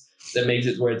sometimes that makes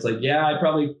it where it's like, I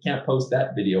probably can't post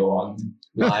that video on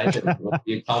live. It will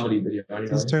be a comedy video anyway.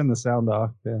 Just turn the sound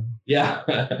off. Yeah.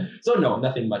 So no,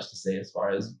 nothing much to say as far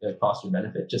as the cost or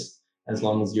benefit. Just as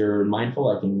long as you're mindful,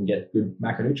 I can get good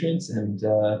macronutrients,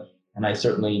 and I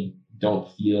certainly don't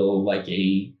feel like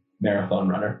a marathon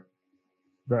runner.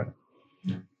 Right.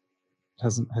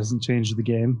 Hasn't changed the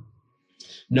game.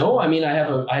 No, I mean I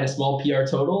had a small PR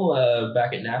total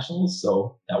back at nationals,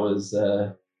 so that was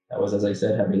as I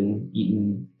said, having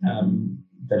eaten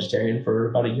vegetarian for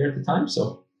about a year at the time.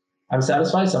 So I'm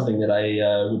satisfied. Something that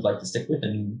I would like to stick with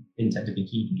and intend to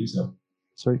continue to do so.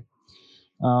 Sweet.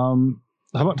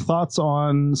 How about thoughts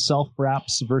on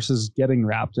self-wraps versus getting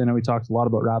wrapped? I know we talked a lot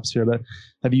about wraps here, but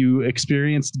have you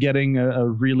experienced getting a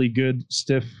really good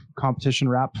stiff competition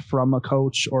wrap from a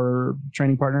coach or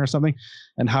training partner or something?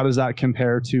 And how does that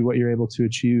compare to what you're able to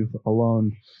achieve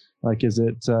alone? Like, is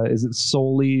it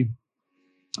solely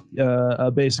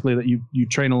basically that you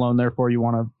train alone, therefore you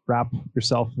want to wrap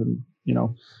yourself and,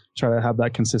 try to have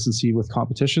that consistency with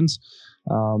competitions?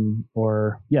 Mm-hmm.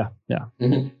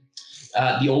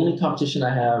 The only competition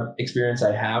experience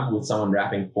I have with someone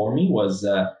wrapping for me was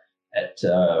at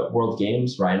World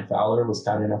Games. Ryan Fowler was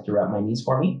kind enough to wrap my knees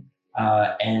for me.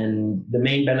 And the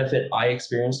main benefit I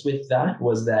experienced with that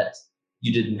was that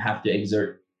you didn't have to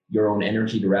exert your own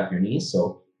energy to wrap your knees.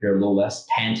 So you're a little less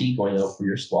panty going out for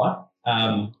your squat,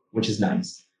 which is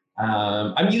nice.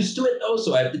 I'm used to it though,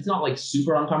 so it's not like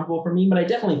super uncomfortable for me, but I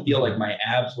definitely feel like my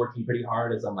abs working pretty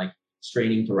hard as I'm like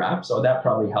straining to wrap. So that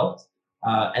probably helped.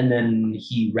 And then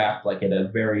he wrapped like at a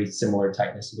very similar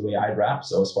tightness to the way I'd wrap.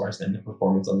 So as far as then the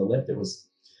performance on the lift, it was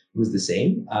the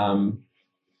same.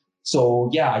 So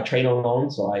yeah, I train alone,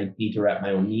 so I need to wrap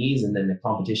my own knees. And then the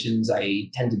competitions, I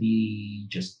tend to be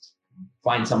just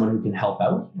find someone who can help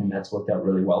out. And that's worked out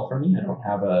really well for me. I don't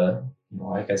have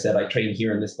like I said, I train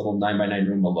here in this little 9x9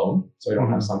 room alone. So I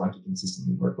don't have someone to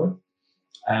consistently work with.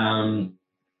 And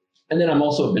then I'm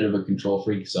also a bit of a control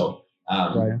freak. So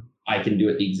I can do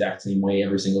it the exact same way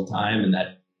every single time. And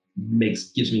that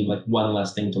gives me like one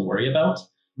less thing to worry about.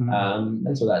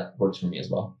 And so that works for me as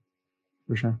well.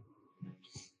 For sure.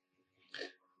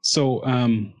 So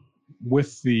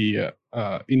with the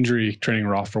injury training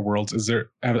raw for Worlds, has there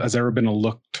ever been a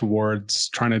look towards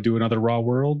trying to do another raw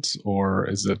Worlds, or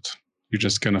is it you're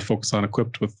just going to focus on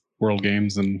equipped with World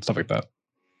Games and stuff like that?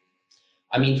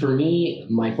 I mean, for me,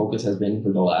 my focus has been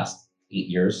for the last 8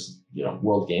 years,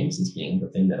 World Games as being the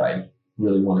thing that I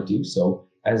really want to do. So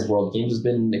as World Games has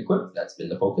been equipped, that's been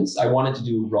the focus. I wanted to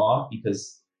do raw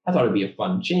because I thought it'd be a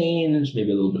fun change,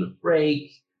 maybe a little bit of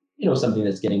break, something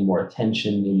that's getting more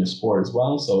attention in the sport as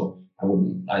well. So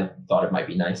I thought it might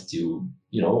be nice to,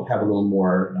 have a little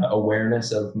more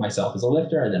awareness of myself as a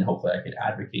lifter, and then hopefully I could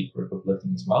advocate for equipped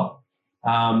lifting as well.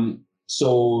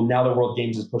 So now the World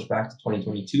Games is pushed back to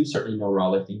 2022, certainly no raw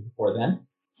lifting before then.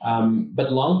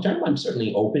 But long term, I'm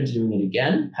certainly open to doing it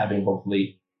again, having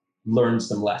hopefully learned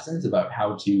some lessons about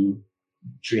how to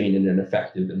train in an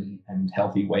effective and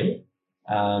healthy way.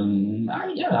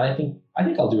 I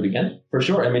think I'll do it again for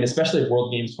sure. I mean, especially if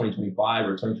World Games 2025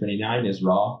 or 2029 is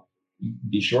raw,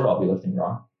 be sure I'll be lifting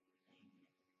raw.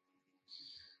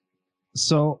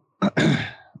 So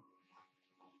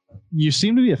you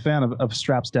seem to be a fan of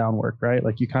straps down work, right?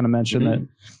 Like you kind of mentioned that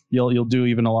you'll do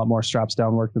even a lot more straps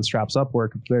down work than straps up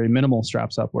work, very minimal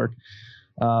straps up work.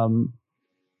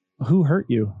 Who hurt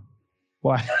you?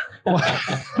 Why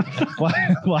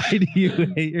do you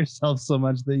hate yourself so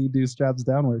much that you do straps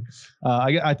down work?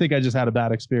 I think I just had a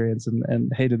bad experience and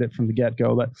hated it from the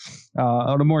get-go. But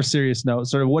on a more serious note,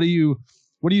 sort of what do you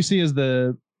see as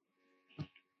the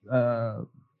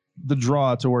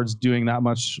draw towards doing that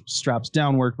much straps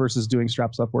down work versus doing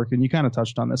straps up work? And you kind of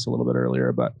touched on this a little bit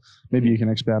earlier, but maybe you can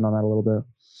expand on that a little bit.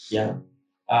 Yeah.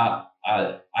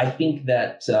 I think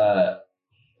that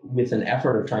with an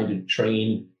effort of trying to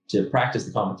train to practice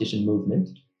the competition movement,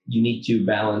 you need to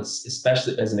balance,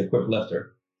 especially as an equipped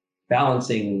lifter,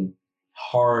 balancing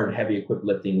hard, heavy equipped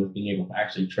lifting with being able to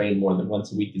actually train more than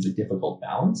once a week is a difficult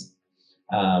balance.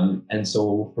 And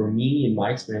so for me, in my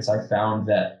experience, I found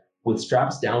that with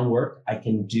straps down work, I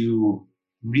can do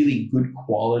really good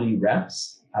quality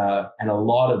reps, and a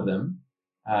lot of them,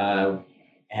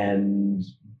 and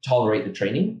tolerate the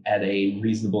training at a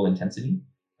reasonable intensity.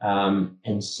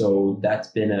 And so that's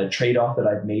been a trade-off that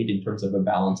I've made in terms of a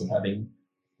balance of having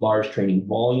large training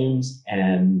volumes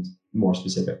and more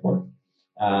specific work.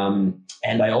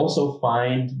 And I also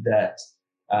find that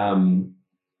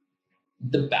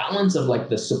the balance of like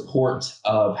the support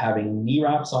of having knee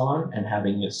wraps on and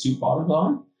having the suit bottoms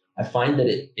on, I find that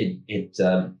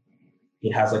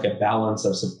it has like a balance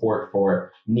of support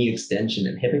for knee extension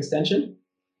and hip extension,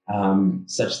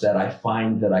 such that I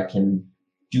find that I can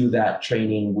do that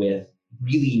training with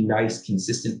really nice,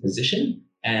 consistent position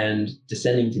and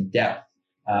descending to depth.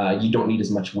 You don't need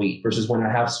as much weight versus when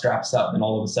I have straps up and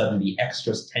all of a sudden the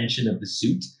extra tension of the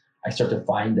suit, I start to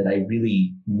find that I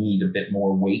really need a bit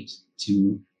more weight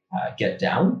to get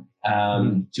down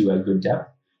to a good depth.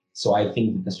 So I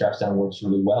think that the straps down works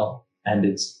really well. And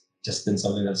it's just been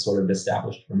something that's sort of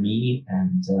established for me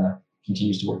and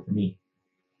continues to work for me.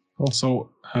 Cool. So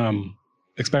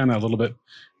expand on that a little bit.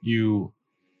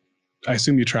 I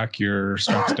assume you track your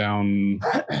straps down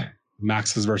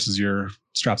maxes versus your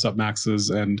straps up maxes,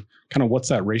 and kind of what's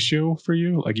that ratio for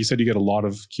you? Like you said, you get a lot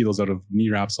of kilos out of knee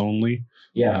wraps only.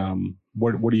 Yeah.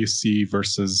 What do you see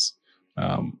versus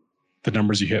the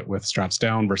numbers you hit with straps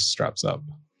down versus straps up?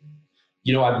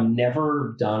 I've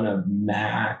never done a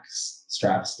max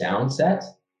straps down set.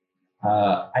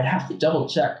 I'd have to double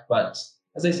check, but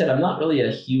as I said, I'm not really a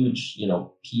huge,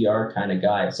 PR kind of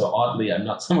guy. So oddly, I'm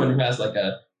not someone who has like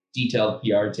a detailed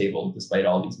PR table despite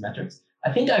all these metrics.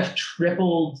 I think I've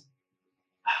tripled.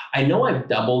 I know I've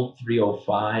doubled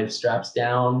 305 straps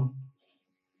down.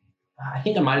 I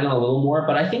think I might have done a little more,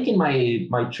 but I think in my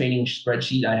training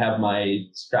spreadsheet, I have my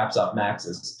straps up max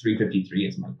as 353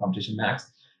 as my competition max.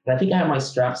 And I think I have my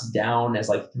straps down as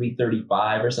like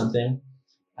 335 or something.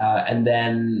 And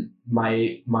then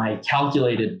my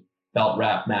calculated belt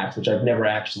wrap max, which I've never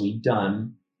actually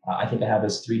done, I think I have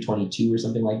as 322 or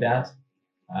something like that.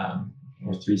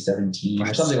 Or 317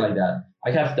 or something like that. I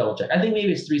have to double check. I think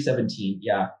maybe it's 317.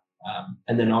 Yeah.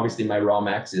 And then obviously my raw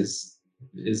max is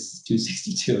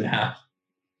 262 and a half.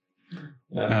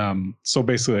 So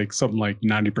basically like something like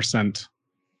 90%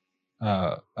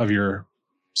 of your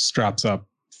straps up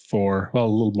a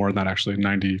little more than that, actually.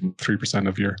 93%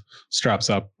 of your straps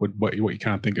up would what you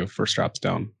kind of think of for straps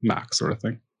down max sort of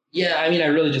thing. Yeah, I mean, I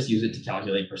really just use it to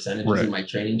calculate percentages in my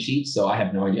training sheet, so I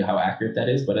have no idea how accurate that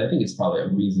is, but I think it's probably a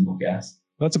reasonable guess.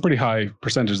 That's a pretty high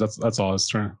percentage. That's all I was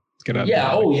trying to get at.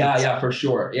 Yeah. Yeah, for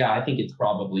sure. Yeah, I think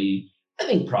probably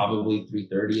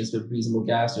 330 is a reasonable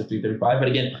guess, or 335. But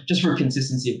again, just for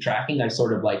consistency of tracking, I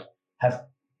sort of like have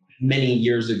many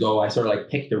years ago, I sort of like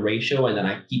picked a ratio and then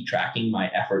I keep tracking my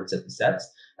efforts at the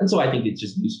sets. And so I think it's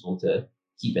just useful to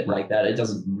keep it like that. It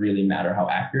doesn't really matter how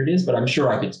accurate it is, but I'm sure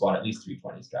I could squat at least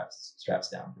 320 straps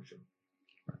down for sure.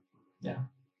 Yeah.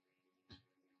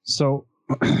 So,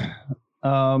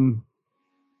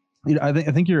 I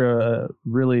think you're a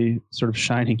really sort of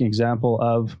shining example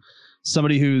of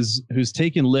somebody who's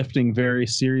taken lifting very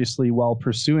seriously while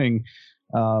pursuing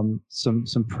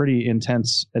some pretty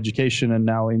intense education, and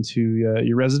now into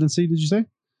your residency. Did you say?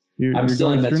 I'm still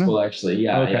going in med through now? school, actually.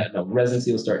 Yeah, Okay. yeah. No,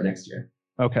 residency will start next year.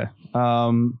 Okay.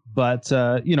 But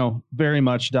very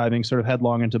much diving sort of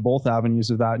headlong into both avenues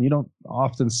of that, and you don't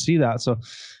often see that. So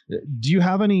do you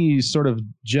have any sort of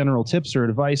general tips or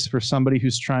advice for somebody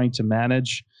who's trying to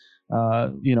manage,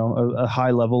 a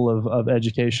high level of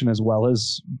education as well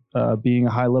as being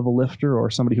a high level lifter,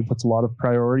 or somebody who puts a lot of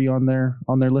priority on their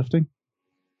lifting?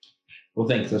 Well,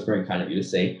 thanks. That's very kind of you to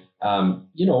say.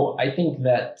 I think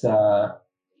that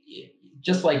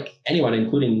just like anyone,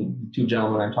 including the two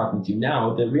gentlemen I'm talking to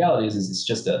now, the reality is it's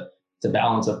just it's a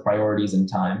balance of priorities and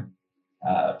time.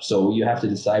 So you have to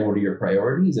decide what are your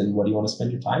priorities and what do you want to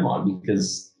spend your time on,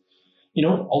 because,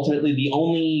 ultimately the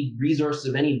only resource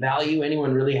of any value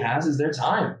anyone really has is their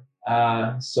time.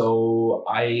 So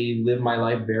I live my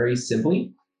life very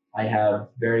simply. I have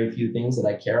very few things that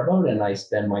I care about, and I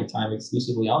spend my time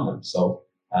exclusively on them. So,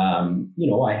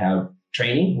 I have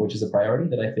training, which is a priority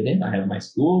that I fit in. I have my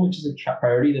school, which is a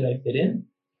priority that I fit in.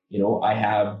 I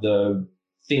have the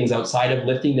things outside of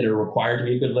lifting that are required to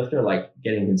be a good lifter, like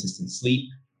getting consistent sleep.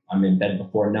 I'm in bed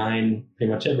before 9 pretty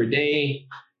much every day.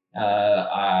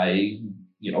 I,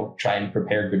 try and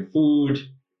prepare good food.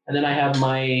 And then I have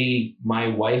my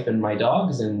wife and my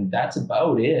dogs, and that's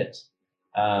about it.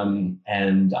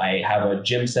 And I have a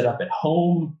gym set up at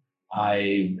home.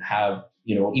 I have,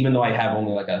 even though I have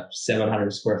only like a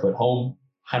 700 square foot home,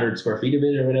 100 square feet of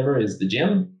it or whatever is the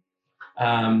gym.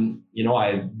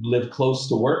 I live close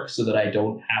to work so that I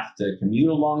don't have to commute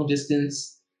a long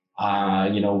distance.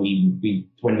 We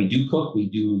when we do cook, we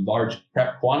do large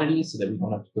prep quantities so that we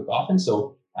don't have to cook often.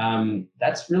 So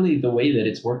that's really the way that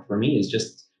it's worked for me, is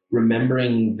just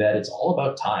remembering that it's all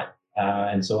about time.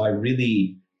 And so I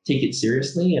really take it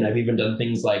seriously. And I've even done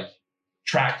things like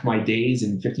track my days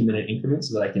in 15-minute increments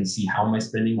so that I can see how am I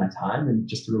spending my time, and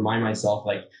just to remind myself,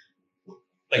 like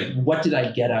what did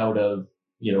I get out of,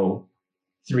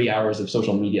 3 hours of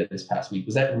social media this past week?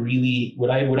 Was that really, would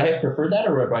I have preferred that,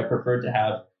 or would I preferred to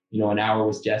have, an hour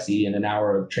with Jesse and an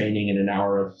hour of training and an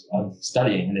hour of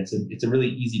studying? And it's a really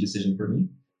easy decision for me.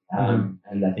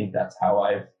 And I think that's how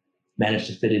I've managed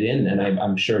to fit it in. And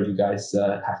I'm sure you guys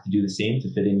have to do the same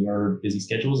to fit in your busy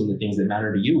schedules and the things that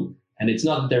matter to you. And it's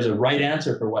not that there's a right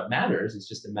answer for what matters. It's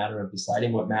just a matter of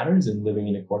deciding what matters and living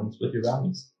in accordance with your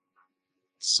values.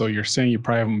 So you're saying you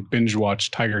probably haven't binge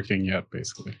watched Tiger King yet,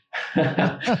 basically.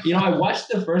 I watched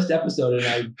the first episode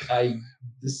and I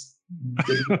just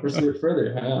didn't pursue it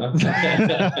further. One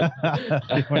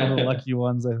of the lucky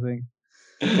ones, I think.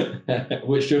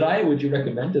 Should I? Would you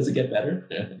recommend? Does it get better?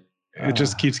 It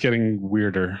just keeps getting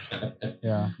weirder.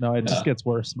 Yeah. No, it just gets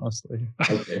worse mostly.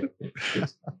 Okay.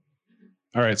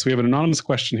 All right. So we have an anonymous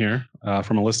question here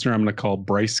from a listener I'm going to call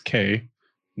Bryce K.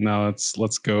 Now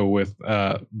let's go with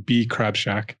B Crab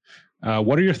Shack.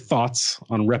 What are your thoughts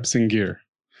on reps in gear?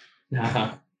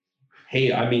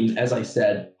 Hey, as I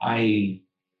said, I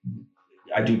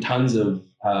do tons of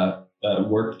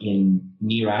work in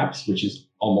knee wraps, which is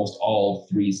almost all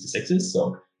 3s to 6s.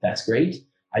 So that's great.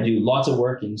 I do lots of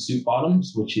work in suit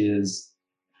bottoms, which is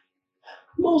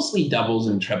mostly doubles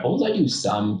and triples. I do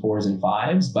some 4s and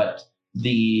 5s, but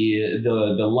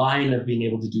the line of being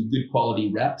able to do good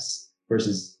quality reps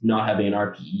versus not having an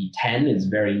RPE 10 is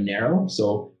very narrow.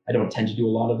 So I don't tend to do a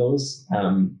lot of those,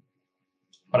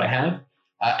 but I have.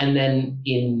 And then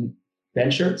in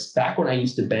bench shirts, back when I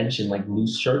used to bench in like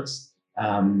loose shirts,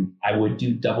 I would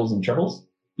do doubles and triples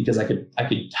because I could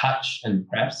touch and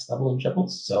press double and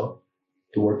triples. So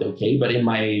it worked okay. But in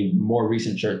my more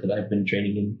recent shirt that I've been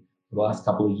training in for the last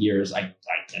couple of years, I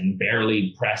can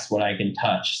barely press what I can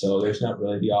touch. So there's not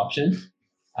really the option.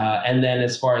 And then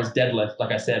as far as deadlift,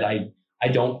 like I said, I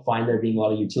don't find there being a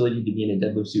lot of utility to be in a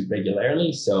deadlift suit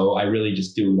regularly. So I really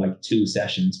just do like 2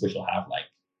 sessions, which will have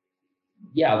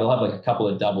they'll have like a couple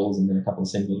of doubles and then a couple of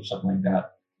singles or something like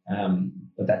that.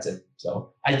 But that's it.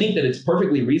 So I think that it's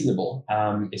perfectly reasonable,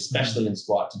 especially in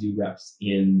squat, to do reps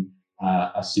in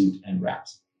a suit and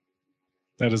wraps.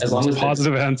 That is the most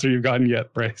positive answer you've gotten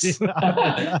yet, Bryce.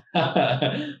 Well,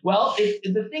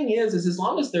 the thing is as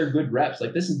long as they're good reps,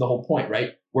 like this is the whole point,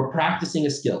 right? We're practicing a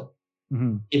skill.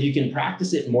 Mm-hmm. If you can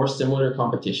practice it more similar to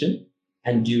competition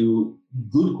and do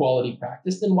good quality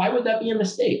practice, then why would that be a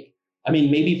mistake?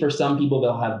 Maybe for some people,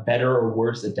 they'll have better or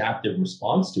worse adaptive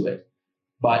response to it.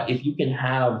 But if you can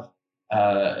have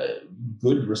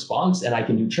good response and I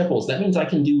can do triples, that means I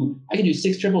can do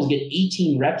 6 triples, get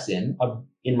 18 reps in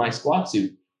my squat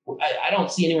suit. I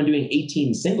don't see anyone doing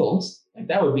 18 singles. Like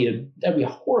that'd be a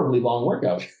horribly long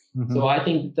workout. Mm-hmm. So I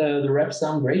think the reps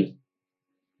sound great.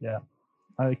 Yeah,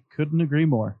 I couldn't agree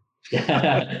more.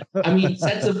 I mean,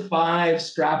 sets of 5,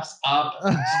 straps up,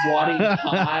 squatting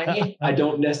high, I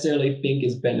don't necessarily think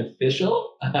is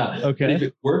beneficial. Okay. But if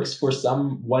it works for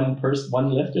one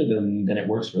lifter, then it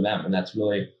works for them. And that's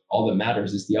really all that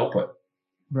matters is the output.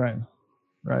 Right.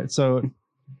 So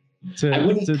I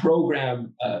wouldn't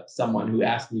program someone who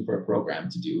asked me for a program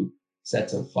to do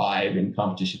sets of 5 in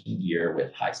competition gear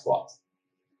with high squats.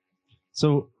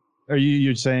 So are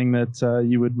you saying that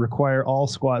you would require all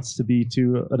squats to be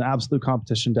to an absolute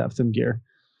competition depth in gear?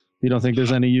 You don't think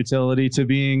there's any utility to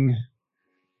being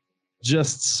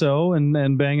just so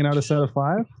and banging out a set of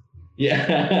 5?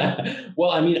 Yeah.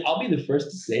 Well, I mean, I'll be the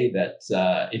first to say that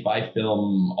if I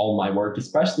film all my work,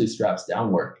 especially straps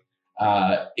down work,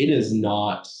 it is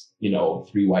not,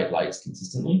 3 white lights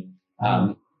consistently.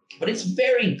 But it's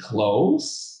very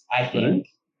close, I think. Right.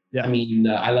 Yeah. I mean,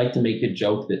 I like to make a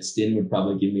joke that Stin would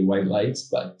probably give me white lights,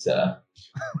 but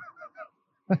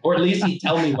or at least he'd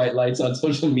tell me white lights on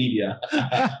social media.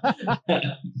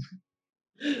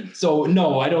 So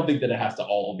no, I don't think that it has to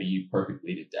all be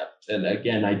perfectly to depth. And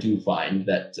again, I do find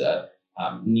that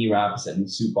knee wraps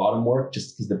and suit bottom work,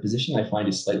 just because the position I find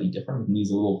is slightly different with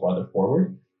knees a little farther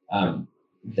forward,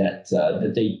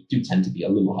 that they do tend to be a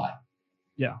little high.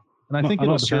 Yeah, and I think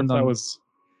it'll depend on.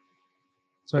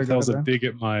 Sorry, that was a dig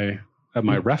at my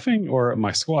reffing or at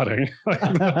my squatting.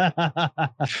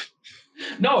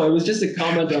 No, it was just a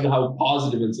comment on how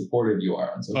positive and supportive you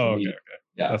are on social media. Okay.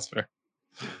 Yeah, that's fair.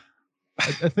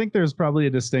 I think there's probably a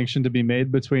distinction to be made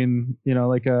between,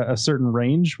 like a certain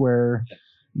range where,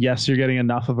 yes, you're getting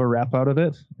enough of a rep out of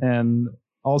it, and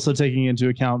also taking into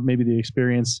account maybe the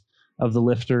experience of the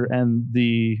lifter and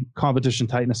the competition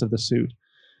tightness of the suit.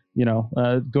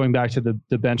 Going back to the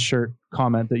bench shirt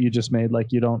comment that you just made,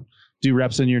 like you don't do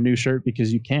reps in your new shirt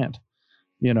because you can't.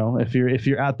 If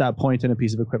you're at that point in a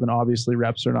piece of equipment, obviously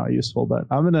reps are not useful. But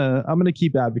I'm gonna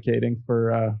keep advocating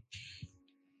for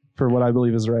what I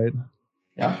believe is right.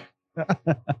 Yeah.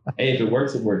 Hey, if it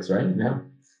works, right? Yeah.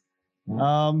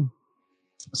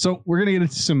 So we're gonna get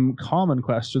into some common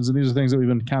questions, and these are things that we've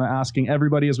been kind of asking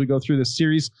everybody as we go through this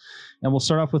series. And we'll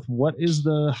start off with, what is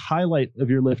the highlight of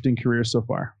your lifting career so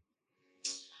far?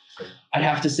 I'd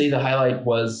have to say the highlight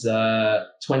was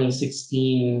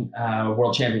 2016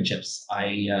 World Championships.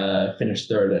 I finished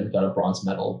 3rd and got a bronze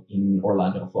medal in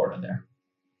Orlando, Florida there.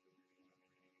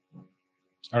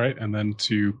 All right. And then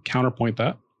to counterpoint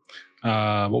that,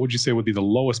 what would you say would be the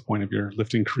lowest point of your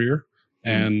lifting career?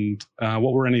 And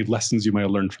what were any lessons you might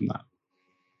have learned from that?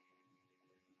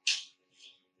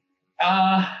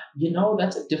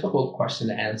 That's a difficult question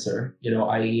to answer.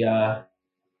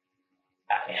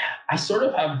 I sort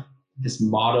of have this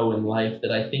motto in life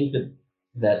that I think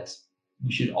that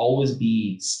you should always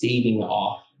be staving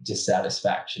off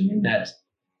dissatisfaction. In that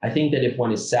I think that if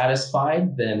one is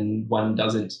satisfied, then one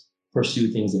doesn't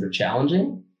pursue things that are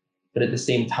challenging. But at the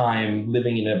same time,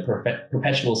 living in a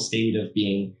perpetual state of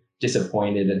being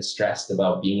disappointed and stressed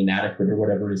about being inadequate or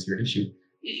whatever is your issue,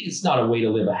 it's not a way to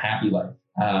live a happy life.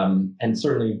 And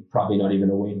certainly probably not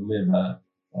even a way to live a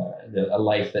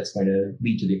life that's going to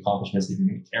lead to the accomplishments that you're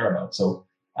going to care about. So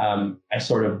I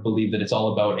sort of believe that it's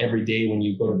all about every day when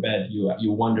you go to bed,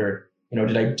 you wonder,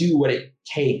 did I do what it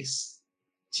takes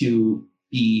to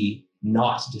be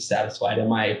not dissatisfied?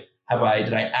 Did I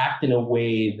act in a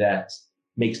way that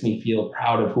makes me feel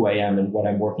proud of who I am and what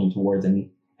I'm working towards, and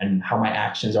how my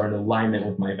actions are in alignment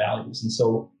with my values? And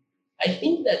so I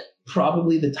think that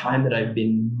probably the time that I've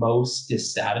been most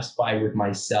dissatisfied with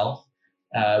myself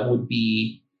would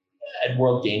be at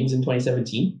World Games in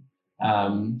 2017.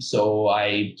 So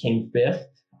I came 5th.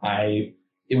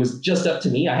 It was just up to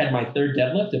me. I had my 3rd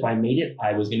deadlift. If I made it,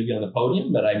 I was going to be on the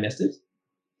podium, but I missed it.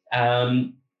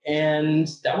 And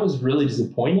that was really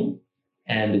disappointing.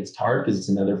 And it's hard because it's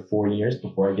another 4 years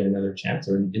before I get another chance,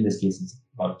 or in this case, it's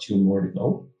about 2 more to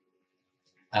go.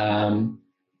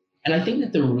 And I think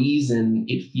that the reason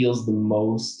it feels the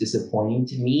most disappointing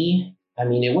to me, I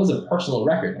mean, it was a personal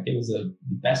record. Like, it was the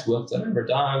best wilks I've ever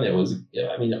done. It was,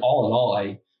 all in all,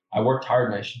 I worked hard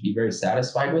and I should be very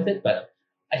satisfied with it. But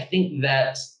I think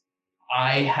that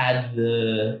I had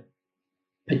the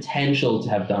potential to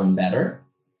have done better,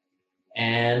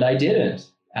 and I didn't.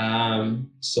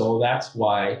 So that's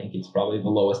why I think it's probably the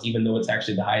lowest, even though it's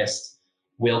actually the highest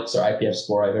Wilks or IPF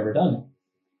score I've ever done.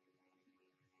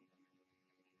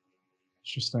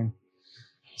 Interesting.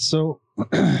 So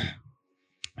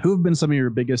who have been some of your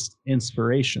biggest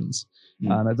inspirations?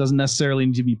 It doesn't necessarily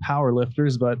need to be power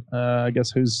lifters, but I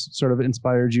guess who's sort of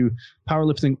inspired you,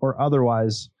 powerlifting or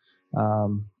otherwise,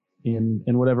 in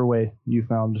whatever way you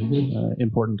found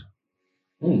important?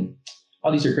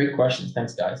 Oh, these are great questions.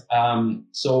 Thanks, guys.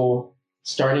 So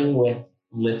starting with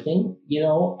lifting,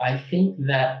 I think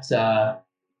that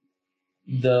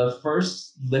the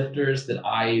first lifters that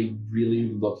I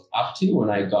really looked up to when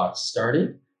I got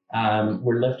started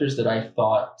were lifters that I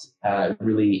thought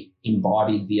really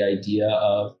embodied the idea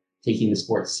of taking the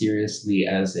sport seriously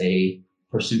as a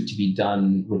pursuit to be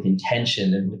done with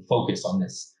intention and with focus on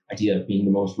this idea of being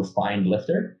the most refined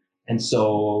lifter. And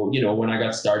so, when I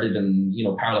got started in,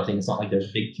 powerlifting, it's not like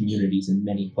there's big communities in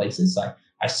many places.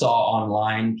 I saw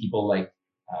online people like,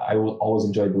 I always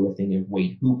enjoyed the lifting of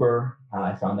Wade Hooper.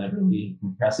 I found that really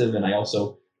impressive. And I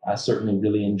also certainly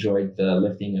really enjoyed the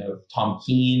lifting of Tom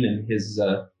Keene and his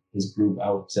group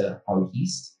out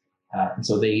east. And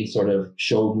so they sort of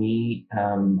showed me,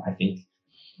 I think,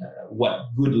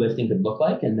 what good lifting could look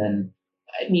like. And then,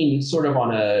 sort of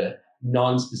on a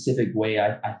non-specific way,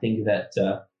 I think that,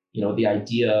 the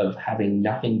idea of having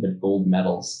nothing but gold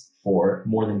medals for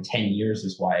more than 10 years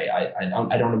is why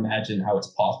I don't imagine how it's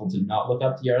possible to not look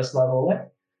up to Yaroslav Olek,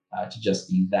 to just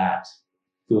be that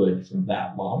good for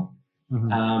that long.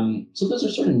 Mm-hmm. So those are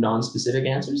sort of non-specific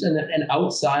answers. And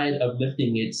outside of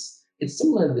lifting, it's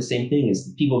similar to the same thing as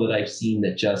the people that I've seen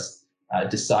that just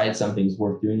decide something's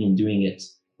worth doing and doing it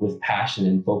with passion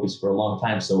and focus for a long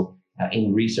time. So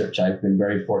in research, I've been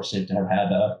very fortunate to have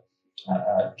had a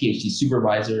PhD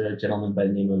supervisor, a gentleman by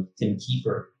the name of Tim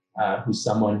Kiefer, who's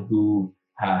someone who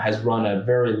has run a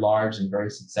very large and very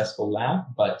successful lab,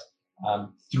 but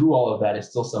through all of that is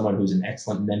still someone who's an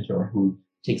excellent mentor who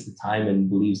takes the time and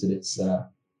believes that it's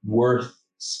worth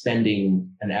spending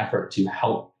an effort to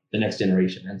help the next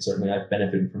generation. And certainly I've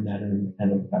benefited from that and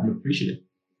I'm appreciative.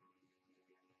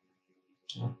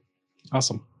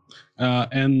 Awesome.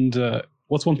 And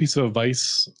what's one piece of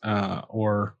advice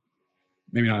or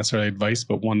maybe not necessarily advice,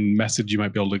 but one message you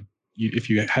might be able to, if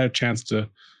you had a chance to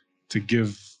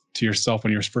give to yourself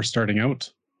when you're first starting out?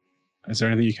 Is there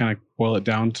anything you kind of boil it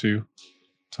down to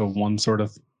one sort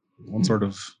of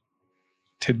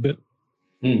tidbit?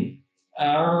 Maybe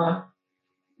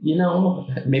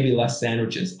less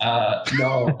sandwiches.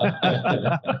 No.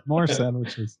 More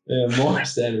sandwiches. Yeah, more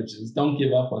sandwiches. Don't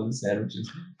give up on the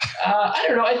sandwiches. I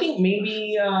don't know. I think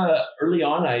maybe early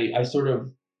on I sort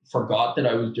of forgot that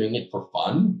I was doing it for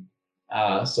fun.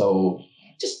 So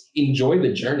just enjoy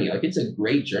the journey. Like, it's a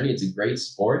great journey. It's a great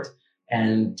sport,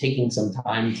 and taking some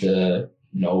time to,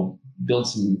 build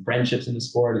some friendships in the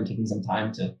sport and taking some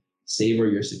time to savor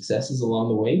your successes along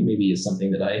the way maybe is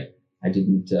something that I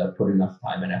didn't put enough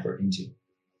time and effort into.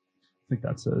 I think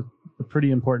that's a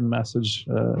pretty important message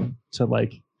to,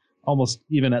 like, almost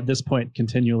even at this point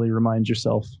continually remind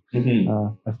yourself. Mm-hmm.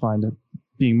 I find it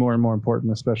being more and more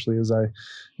important, especially as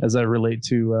I relate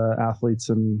to athletes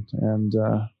and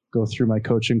go through my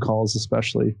coaching calls,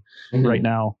 especially mm-hmm. right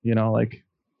now. Like,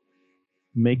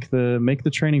 make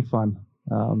the training fun.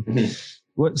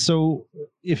 Mm-hmm. So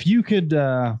if you could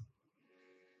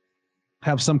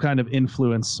have some kind of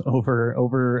influence over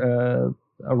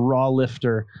a raw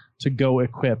lifter to go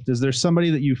equipped, is there somebody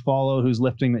that you follow who's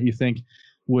lifting that you think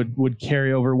would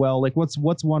carry over well? Like,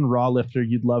 what's one raw lifter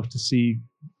you'd love to see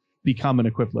become an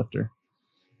equipped lifter?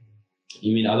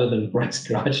 You mean other than Bryce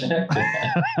Grachek?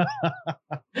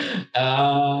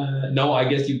 No, I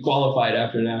guess you qualified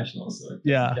after nationals. So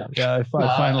yeah. I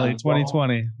finally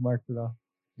 2020 marked it off.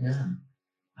 Yeah.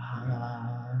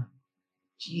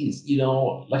 Geez,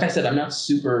 like I said, I'm not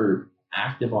super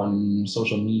active on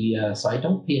social media, so I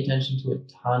don't pay attention to a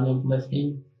ton of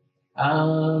lifting.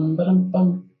 But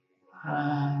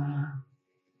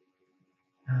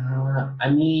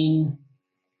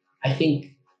I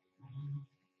think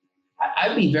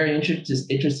I'd be very interested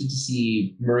to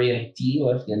see Maria T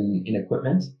lift in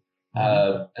equipment.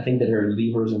 I think that her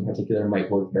levers in particular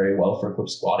might work very well for equipped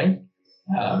squatting.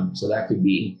 So that could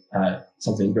be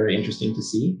something very interesting to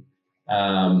see.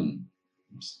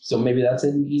 So maybe that's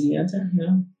an easy answer. Yeah.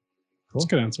 Cool. That's a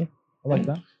good answer. I like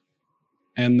that.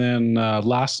 And then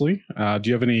lastly, do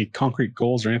you have any concrete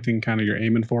goals or anything kind of you're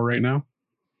aiming for right now?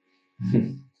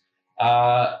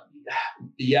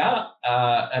 Yeah.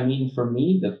 For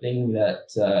me, the thing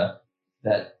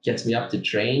that gets me up to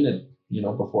train at,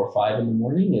 before 5 a.m.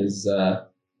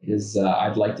 is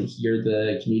I'd like to hear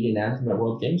the Canadian anthem at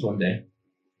World Games one day.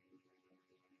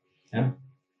 Yeah.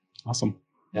 Awesome.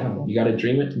 Yeah. You got to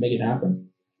dream it to make it happen.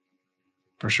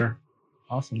 For sure.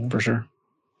 Awesome. Man. For sure.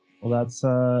 Well, that's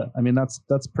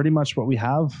pretty much what we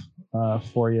have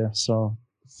for you. So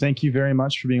thank you very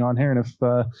much for being on here. And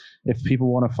if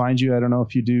people want to find you, I don't know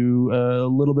if you do a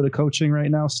little bit of coaching right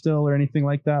now still or anything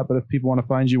like that, but if people want to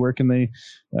find you, where can they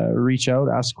reach out,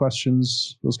 ask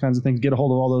questions, those kinds of things, get a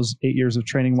hold of all those 8 years of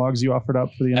training logs you offered up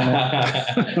for the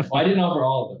internet? Well, I didn't offer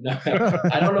all of them. No,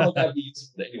 I don't know if that'd be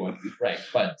useful to anyone, to be frank.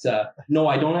 But no,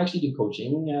 I don't actually do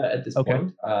coaching at this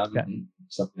point.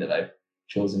 Something that I've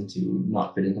chosen to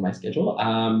not fit into my schedule.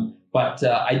 But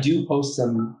I do post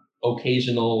some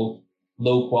occasional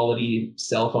low quality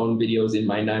cell phone videos in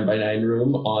my 9x9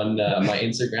 room on my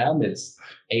Instagram. It's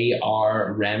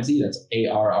AR Ramsey. That's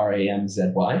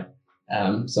ARRAMZY.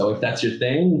 So if that's your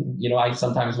thing, I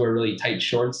sometimes wear really tight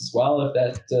shorts as well. If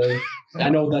that, I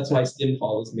know that's why Skin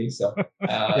follows me. So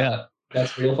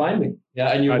that's where you'll find me. Yeah,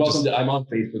 and you're welcome to. I'm on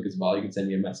Facebook as well. You can send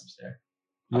me a message there.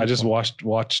 I just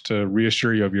watched to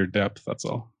reassure you of your depth. That's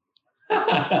all.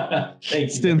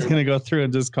 Thanks. Stin's going to go through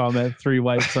and just comment 3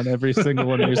 wipes on every single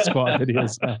one of your squat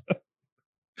videos.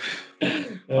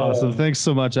 Awesome. Thanks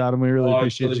so much, Adam. We really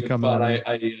appreciate you coming on.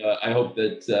 I hope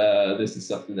that this is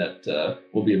something that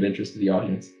will be of interest to the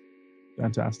audience.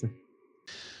 Fantastic.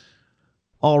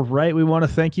 All right. We want to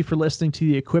thank you for listening to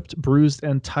the Equipped, Bruised,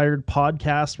 and Tired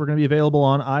podcast. We're going to be available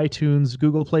on iTunes,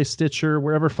 Google Play, Stitcher,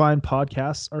 wherever fine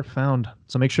podcasts are found.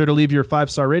 So make sure to leave your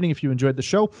 5-star rating if you enjoyed the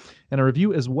show and a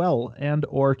review as well, and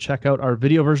or check out our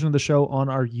video version of the show on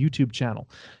our YouTube channel.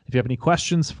 If you have any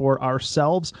questions for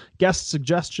ourselves, guest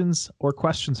suggestions, or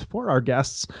questions for our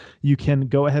guests, you can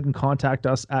go ahead and contact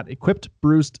us at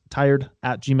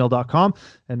equippedbruisedtired@gmail.com,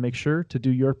 and make sure to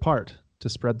do your part to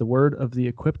spread the word of the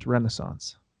Equipped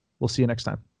Renaissance. We'll see you next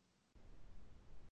time.